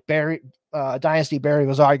it. Barry. Dynasty Barry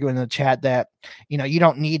was arguing in the chat that, you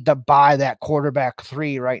don't need to buy that quarterback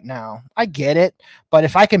 3 right now. I get it. But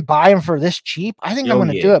if I can buy him for this cheap, I think I'm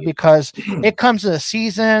going to do it because it comes to the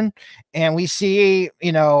season and we see,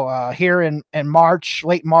 here in March,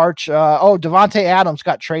 late March, Devontae Adams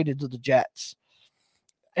got traded to the Jets.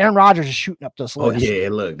 Aaron Rodgers is shooting up this list. Oh, yeah,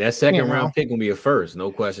 look, that second round pick will be a first.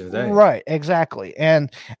 No questions there. Right, exactly. And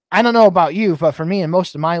I don't know about you, but for me in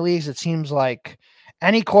most of my leagues, it seems like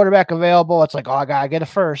any quarterback available, it's I gotta get a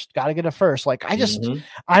first.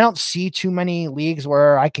 I don't see too many leagues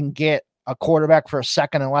where I can get a quarterback for a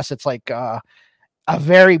second unless it's a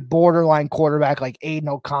very borderline quarterback like Aiden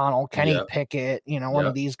O'Connell, Kenny Pickett, one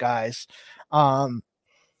of these guys. So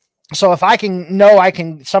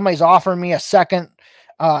if somebody's offering me a second,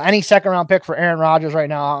 any second round pick for Aaron Rodgers right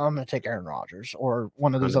now, I'm going to take Aaron Rodgers or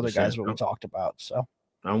one of these other guys that we talked about. So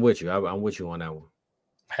I'm with you. I'm with you on that one.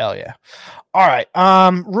 Hell yeah. All right.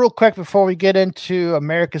 Real quick before we get into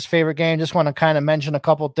America's favorite game, just want to kind of mention a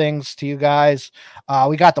couple things to you guys.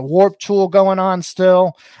 We got the warp tool going on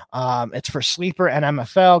still. It's for Sleeper and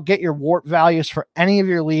MFL. Get your warp values for any of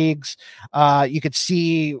your leagues. You could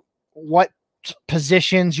see what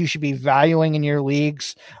positions you should be valuing in your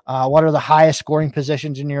leagues. What are the highest scoring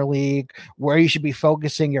positions in your league? Where you should be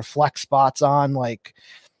focusing your flex spots on,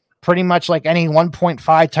 pretty much like any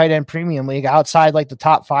 1.5 tight end premium league outside the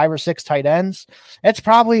top 5 or 6 tight ends. It's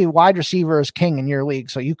probably wide receiver is king in your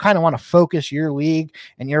league. So you kind of want to focus your league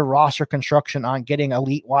and your roster construction on getting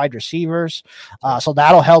elite wide receivers. So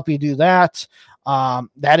that'll help you do that.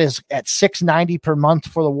 That is at $6.90 per month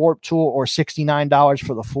for the Warp Tool or $69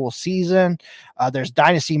 for the full season. There's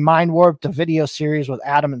Dynasty Mind Warp, the video series with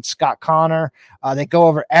Adam and Scott Connor. They go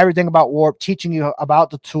over everything about Warp, teaching you about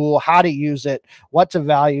the tool, how to use it, what to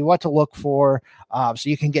value, what to look for. So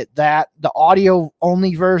you can get that. The audio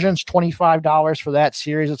only version is $25 for that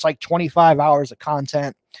series. It's 25 hours of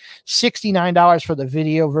content. $69 for the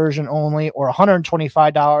video version only, or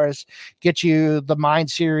 $125 get you the Mind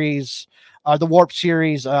series, the Warp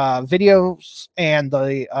series videos and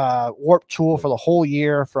the Warp tool for the whole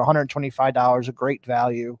year for $125, a great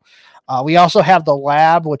value. We also have the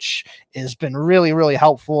lab, which has been really, really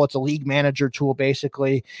helpful. It's a league manager tool.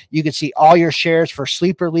 Basically, you can see all your shares for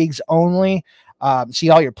sleeper leagues only, see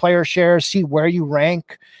all your player shares, see where you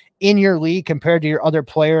rank in your league compared to your other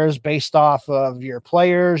players based off of your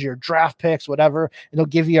players, your draft picks, whatever. It'll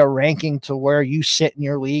give you a ranking to where you sit in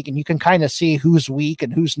your league, and you can kind of see who's weak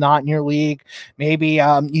and who's not in your league. Maybe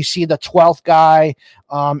you see the 12th guy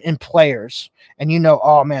in players, and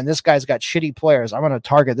oh man, this guy's got shitty players. I'm going to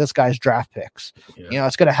target this guy's draft picks. Yeah.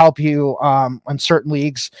 It's going to help you on certain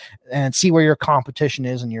leagues and see where your competition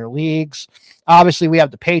is in your leagues. Obviously, we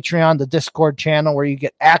have the Patreon, the Discord channel, where you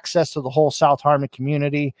get access to the whole South Harmon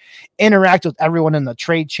community, interact with everyone in the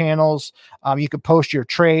trade channels. You can post your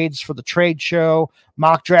trades for the trade show,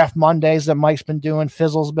 mock draft Mondays that Mike's been doing.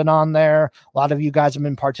 Fizzle's been on there. A lot of you guys have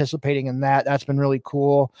been participating in that. That's been really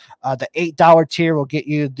cool. The $8 tier will get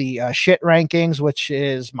you the shit rankings, which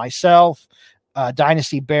is myself,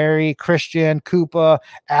 Dynasty Barry, Christian, Koopa,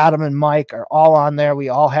 Adam, and Mike are all on there. We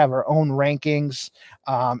all have our own rankings.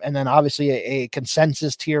 And then obviously a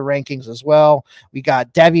consensus tier rankings as well. We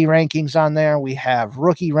got Devi rankings on there. We have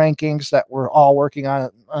rookie rankings that we're all working on,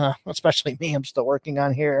 especially me. I'm still working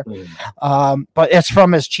on here. But it's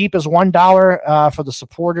from as cheap as $1 for the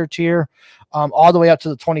supporter tier, all the way up to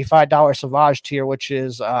the $25 Savage tier, which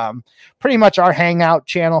is pretty much our hangout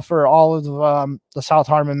channel for all of the South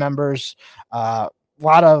Harmon members. A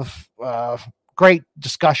lot of great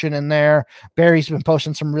discussion in there. Barry's been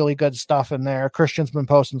posting some really good stuff in there. Christian's been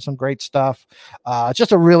posting some great stuff. It's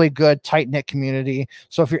just a really good, tight-knit community.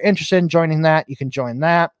 So if you're interested in joining that, you can join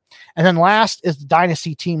that. And then last is the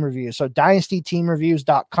Dynasty Team Review. So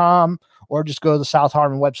dynastyteamreviews.com, or just go to the South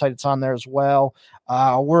Harmon website. It's on there as well.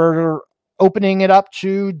 We're opening it up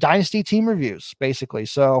to Dynasty Team Reviews, basically.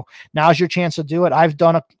 So now's your chance to do it. I've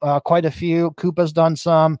done quite a few. Koopa's done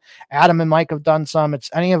some. Adam and Mike have done some. It's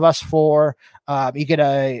any of us four. You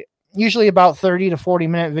get usually about 30 to 40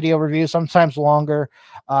 minute video review, sometimes longer,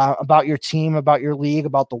 about your team, about your league,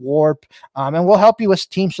 about the warp. And we'll help you with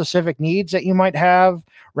team specific needs that you might have,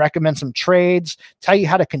 recommend some trades, tell you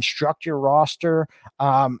how to construct your roster,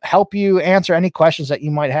 help you answer any questions that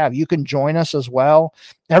you might have. You can join us as well.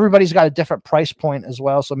 Everybody's got a different price point as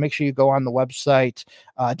well. So make sure you go on the website,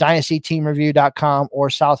 dynastyteamreview.com or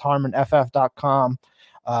southharmonff.com.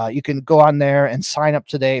 You can go on there and sign up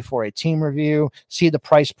today for a team review, see the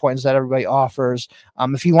price points that everybody offers.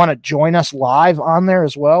 If you want to join us live on there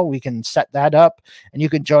as well, we can set that up, and you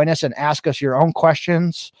can join us and ask us your own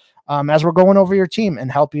questions as we're going over your team and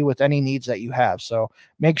help you with any needs that you have. So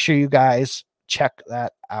make sure you guys check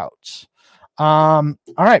that out. All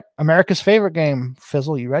right. America's favorite game.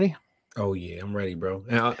 Fizzle, you ready? Oh yeah, I'm ready, bro.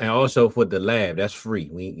 And also for the lab, that's free.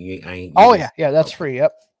 Yeah, that's free.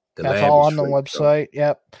 Yep. That's all on the website. So.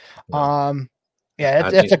 Yep.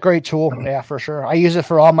 It's a great tool. Yeah, for sure. I use it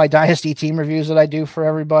for all my Dynasty team reviews that I do for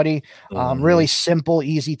everybody. Really simple,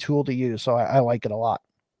 easy tool to use. So I like it a lot.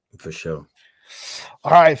 For sure.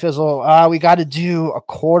 All right, Fizzle. We got to do a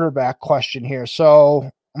quarterback question here.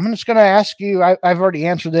 So I'm just going to ask you, I've already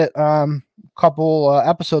answered it a couple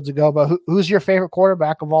episodes ago, but who's your favorite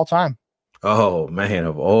quarterback of all time? Oh, man,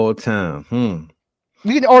 of all time.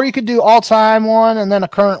 You could do all-time one and then a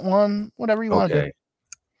current one, whatever you want to do.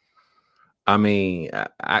 I mean,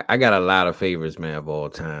 I got a lot of favorites, man, of all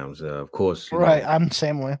times. Of course, right. I'm the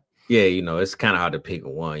same way. Yeah, it's kind of hard to pick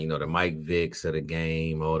one. The Mike Vicks of the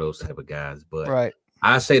game, all those type of guys. But right.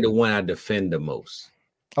 I say the one I defend the most.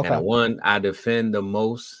 Okay. And the one I defend the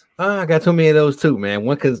most. I got too many of those too, man.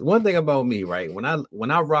 Because one thing about me, right? When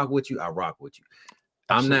I rock with you, I rock with you.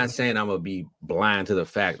 I'm not saying I'm gonna be blind to the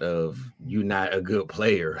fact of you not a good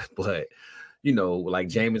player, but like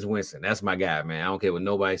Jameis Winston, that's my guy, man. I don't care what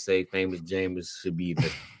nobody say. Famous Jameis should be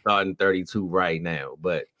the starting 32 right now.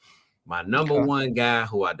 But my number one guy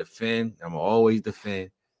who I defend, I'm always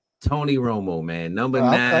defend, Tony Romo, man. Number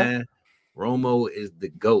 9, Romo is the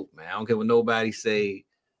GOAT, man. I don't care what nobody say.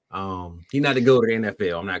 He's not the GOAT of the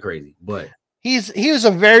NFL. I'm not crazy, but he was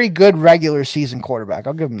a very good regular season quarterback.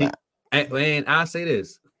 I'll give him that. And I'll say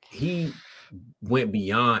this, he went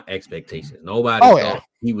beyond expectations. Nobody thought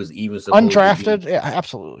he was even supposed undrafted. to be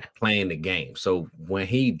absolutely playing the game. So when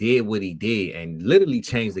he did what he did and literally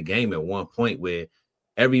changed the game at one point where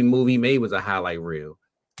every move he made was a highlight reel.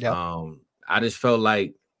 I just felt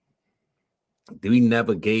like we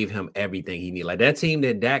never gave him everything he needed. Like that team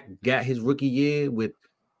that Dak got his rookie year with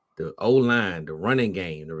the O-line, the running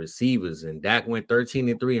game, the receivers, and Dak went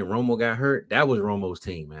 13-3 and Romo got hurt. That was Romo's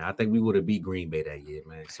team, man. I think we would have beat Green Bay that year,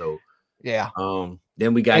 man. So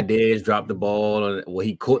then we got Dez dropped the ball.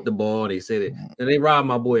 He caught the ball. They said it. And they robbed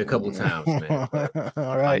my boy a couple times, man.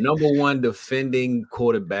 All right. Number one defending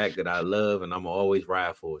quarterback that I love and I'm always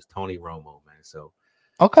ride for is Tony Romo, man. So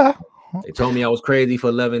they told me I was crazy for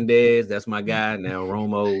 11 days. That's my guy. Now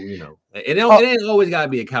Romo, it ain't always gotta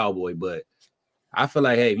be a Cowboy, but I feel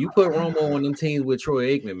like, hey, if you put Romo on them teams with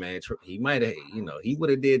Troy Aikman, man, he might have, he would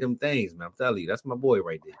have did them things, man. I'm telling you, that's my boy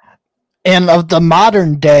right there. And of the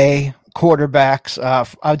modern day quarterbacks,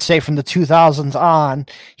 I would say from the 2000s on,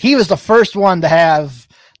 he was the first one to have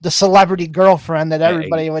the celebrity girlfriend that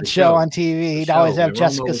everybody would show on TV. He'd always have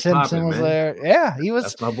Jessica Simpson was there. Yeah, he was.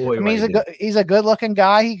 That's my boy. I mean, he's a good looking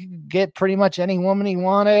guy. He could get pretty much any woman he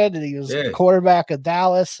wanted. He was the quarterback of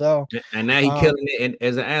Dallas. So and now he's killing it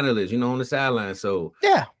as an analyst, on the sideline. So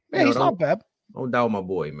yeah, he's not bad. Don't doubt my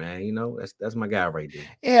boy, man. That's my guy right there.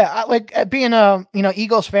 Yeah, like being a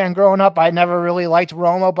Eagles fan growing up, I never really liked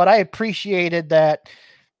Romo, but I appreciated that.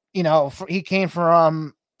 He came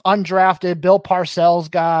from undrafted Bill Parcells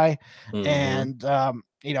guy, and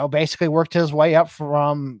basically worked his way up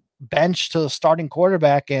from bench to the starting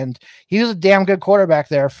quarterback, and he was a damn good quarterback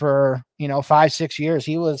there for 5-6 years.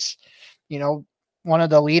 He was one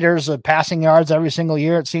of the leaders of passing yards every single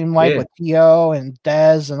year, it seemed like, with T.O. and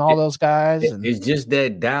Dez and all those guys. It's just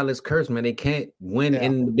that Dallas curse, man. They can't win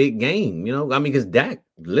in the big game, I mean, because Dak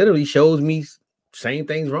literally shows me same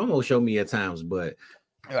things Romo showed me at times, but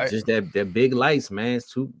just that big lights, man.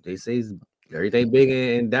 They say everything big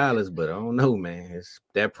in Dallas, but I don't know, man. It's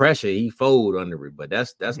that pressure. He fold under it, but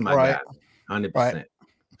that's my guy, 100%.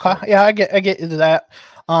 Yeah, I get into that.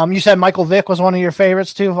 You said Michael Vick was one of your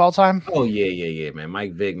favorites too of all time. Oh yeah, man.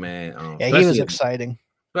 Mike Vick, man. He was exciting.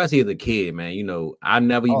 Especially as a kid, man. I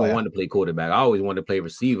never even wanted to play quarterback. I always wanted to play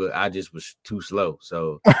receiver. I just was too slow.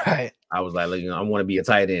 So I was like, I want to be a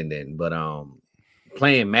tight end then. But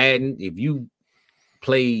playing Madden, if you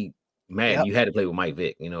played Madden, you had to play with Mike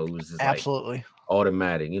Vick. It was just absolutely like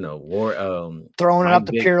automatic. Throwing it up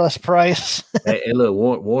to Peerless Price. And look,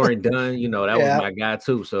 Warren Dunn. That was my guy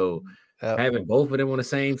too. So having both of them on the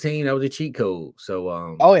same team, that was a cheat code.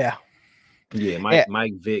 So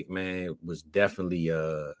Mike Vick, man, was definitely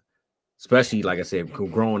especially like I said,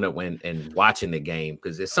 growing up and watching the game,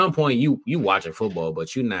 because at some point you watching football,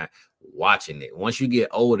 but you're not watching it. Once you get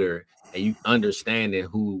older and you understanding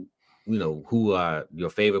who are your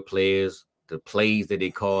favorite players, the plays that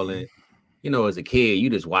they calling. As a kid, you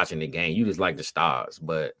just watching the game, you just like the stars,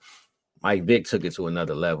 but Mike Vick took it to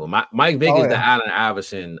another level. Mike Vick is the Allen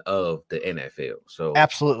Iverson of the NFL. So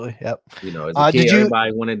absolutely, yep. As a kid,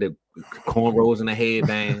 everybody wanted the cornrows and the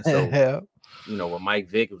headband. So with Mike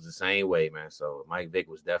Vick, it was the same way, man. So Mike Vick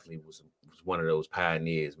was definitely was one of those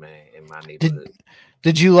pioneers, man, in my neighborhood.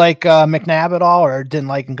 Did you like McNabb at all, or didn't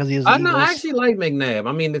like him because he was? I actually like McNabb.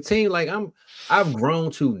 I mean, the team, like I've grown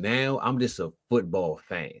to now. I'm just a football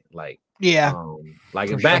fan, like. Yeah,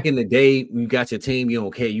 back in the day, you got your team, you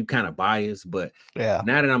don't care, you kind of biased, but now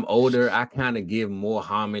that I'm older, I kind of give more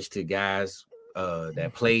homage to guys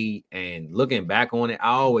that played, and looking back on it, I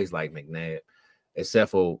always like McNabb,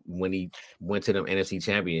 except for when he went to them NFC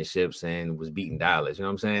championships and was beating Dallas, you know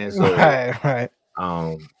what I'm saying? So right.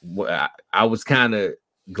 I was kind of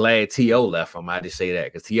glad T.O. left him. I just say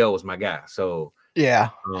that because T.O. was my guy. So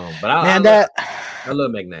but I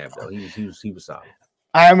love McNabb though. He was solid.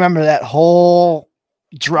 I remember that whole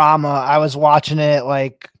drama. I was watching it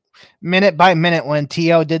like minute by minute when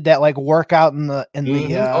T.O. did that like workout in the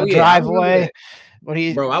driveway. When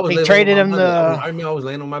he traded him I was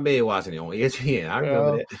laying on my bed watching it on ESPN. I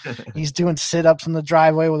remember that. He's doing sit-ups in the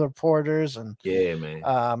driveway with reporters, and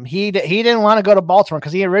man. He didn't want to go to Baltimore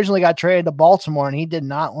because he originally got traded to Baltimore and he did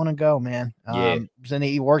not want to go, man. Then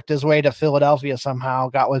he worked his way to Philadelphia somehow,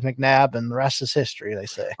 got with McNabb, and the rest is history, they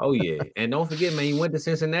say. Oh yeah, and don't forget, man, he went to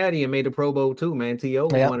Cincinnati and made the Pro Bowl too, man. T.O.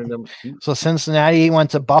 was one of them. So Cincinnati, he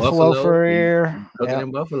went to Buffalo for a year. Cooking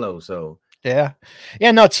in Buffalo, so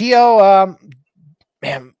no, T.O.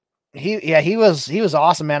 Man, he was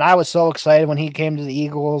awesome, man. I was so excited when he came to the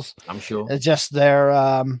Eagles. I'm sure it's just their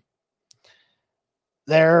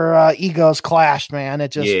egos clashed, man.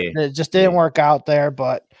 It just didn't work out there.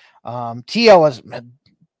 But T.O. was a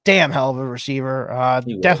damn hell of a receiver.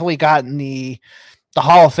 Definitely gotten the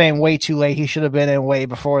Hall of Fame way too late. He should have been in way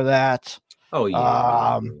before that. Oh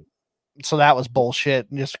yeah. So that was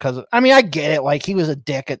bullshit. Just because I get it. Like he was a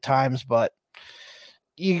dick at times, but.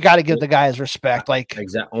 You got to give the guy his respect. Like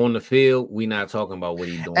on the field, we're not talking about what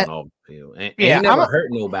he's doing off the field. And he never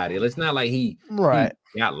hurt nobody. It's not like he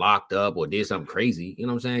got locked up or did something crazy. You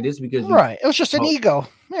know what I'm saying? This is because it was just an ego.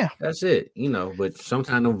 Yeah, that's it. But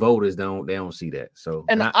sometimes the voters don't see that. So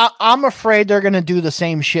I'm afraid they're gonna do the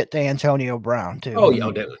same shit to Antonio Brown too. Oh yeah,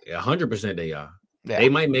 100% they are. Yeah. They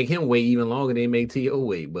might make him wait even longer than they make T.O.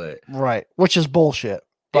 wait, but which is bullshit.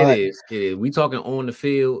 It is. We talking on the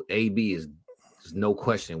field. AB is. No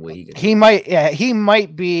question what he can. He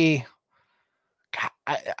might be.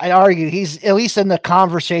 I argue he's at least in the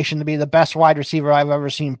conversation to be the best wide receiver I've ever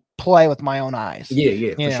seen play with my own eyes.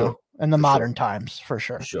 Yeah, for sure. In the modern times, for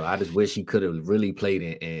sure. For sure. I just wish he could have really played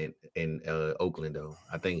in Oakland, though.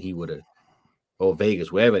 I think he would have, or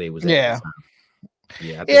Vegas, wherever they was at. Yeah.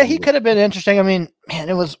 Yeah, he could have been interesting. I mean, man,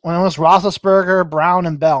 it was Roethlisberger, Brown,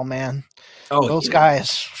 and Bell, man. Oh, those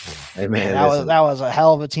guys. Hey, man, that was a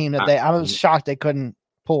hell of a team that I was shocked they couldn't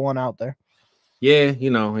pull one out there. Yeah,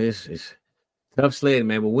 it's tough sled,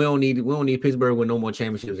 man. But we don't need Pittsburgh with no more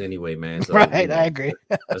championships anyway, man. So, right, I agree.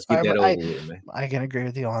 Let's get that over with, man. I can agree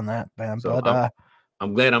with you on that, man. So but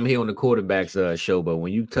I'm glad I'm here on the quarterbacks show. But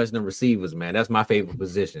when you touch the receivers, man, that's my favorite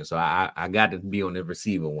position. So I got to be on the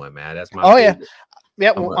receiver one, man. That's my favorite.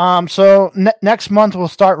 Yeah. Well, so next month we'll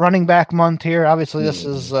start running back month here. Obviously, this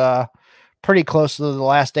is pretty close to the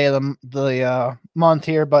last day of the month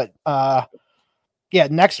here, but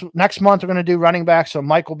next month we're going to do running back. So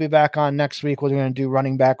Mike will be back on next week. We're going to do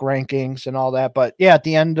running back rankings and all that. But yeah, at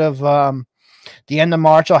the end of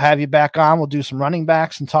March, I'll have you back on. We'll do some running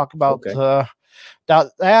backs and talk about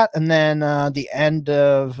that. And then the end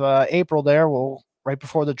of April there, right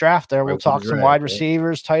before the draft there, we'll talk some wide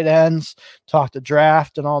receivers, tight ends, talk the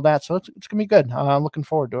draft and all that. So it's going to be good. I'm looking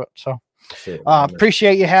forward to it. So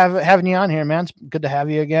appreciate you having you on here, man. It's good to have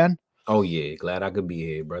you again. Oh yeah. Glad I could be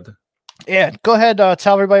here, brother. Yeah. Go ahead.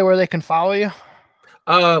 Tell everybody where they can follow you.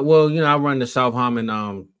 Well, I run the South Harmon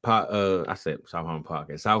I said South Harmon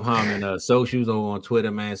podcast, South Harmon socials over on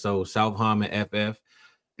Twitter, man. So South Harmon FF.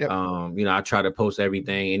 Yep. I try to post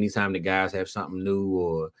everything anytime the guys have something new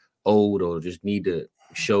or old or just need to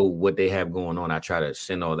show what they have going on. I try to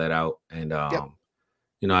send all that out, and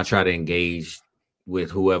I try to engage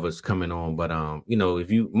with whoever's coming on. But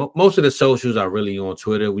if you most of the socials are really on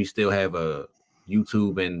Twitter. We still have a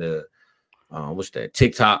YouTube and the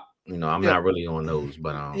TikTok. I'm not really on those,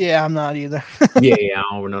 but I'm not either. I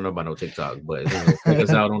don't know about no TikTok, but check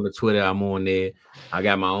us out on the Twitter. I'm on there. I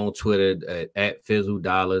got my own Twitter at Fizzle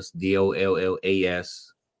Dollars,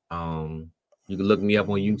 DOLLAS. You can look me up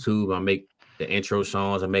on YouTube. I make the intro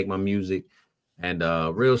songs. I make my music, and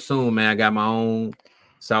real soon, man, I got my own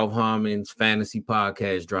South Harmon's fantasy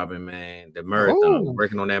podcast dropping, man. The marathon. We're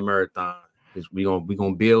working on that marathon. We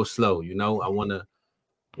gonna build slow. I wanna.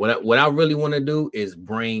 What I really want to do is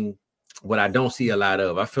bring what I don't see a lot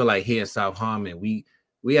of. I feel like here in South Harmon, we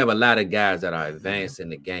have a lot of guys that are advanced in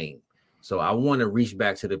the game. So I want to reach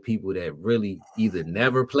back to the people that really either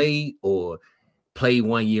never played or played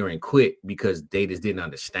 1 year and quit because they just didn't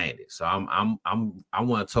understand it. So I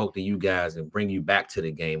want to talk to you guys and bring you back to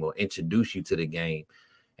the game or introduce you to the game.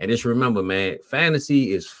 And just remember, man,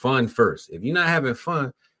 fantasy is fun first. If you're not having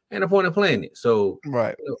fun, and the point of playing it. So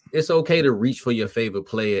right. It's okay to reach for your favorite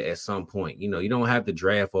player at some point. You don't have to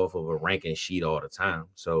draft off of a ranking sheet all the time.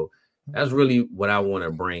 So that's really what I want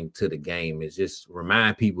to bring to the game is just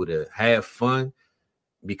remind people to have fun,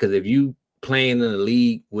 because if you playing in a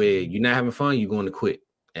league where you're not having fun, you're going to quit.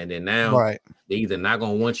 And then now they're either not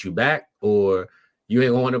going to want you back or you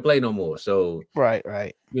ain't going to play no more. So right.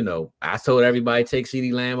 I told everybody take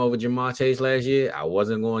CeeDee Lamb over Jamar Chase last year. I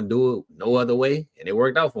wasn't going to do it no other way, and it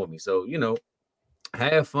worked out for me. So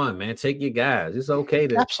have fun, man. Take your guys. It's okay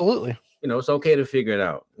to absolutely. It's okay to figure it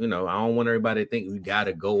out. I don't want everybody to think we got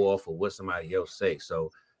to go off of what somebody else say.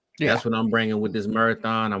 So that's what I'm bringing with this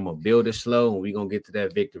marathon. I'm gonna build it slow, and we're gonna get to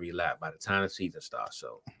that victory lap by the time the season starts.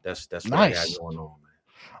 So that's what I got going on, man.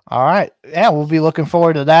 All right. Yeah, we'll be looking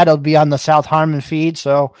forward to that. It'll be on the South Harmon feed.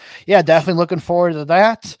 So yeah, definitely looking forward to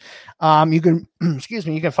that. You can,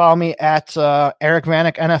 you can follow me at Eric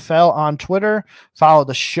Vanek NFL on Twitter. Follow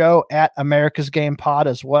the show at America's Game Pod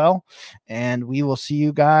as well. And we will see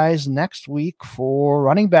you guys next week for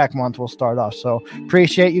running back month. We'll start off. So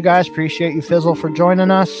appreciate you guys. Appreciate you, Fizzle, for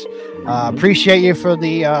joining us. Appreciate you for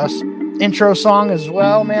the intro song as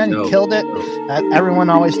well, man. You killed it. Everyone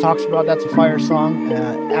always talks about that's a fire song.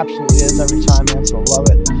 Absolutely is every time, man. So love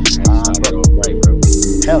it.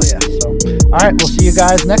 Hell yeah. So, all right, we'll see you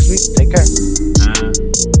guys next week. Take care.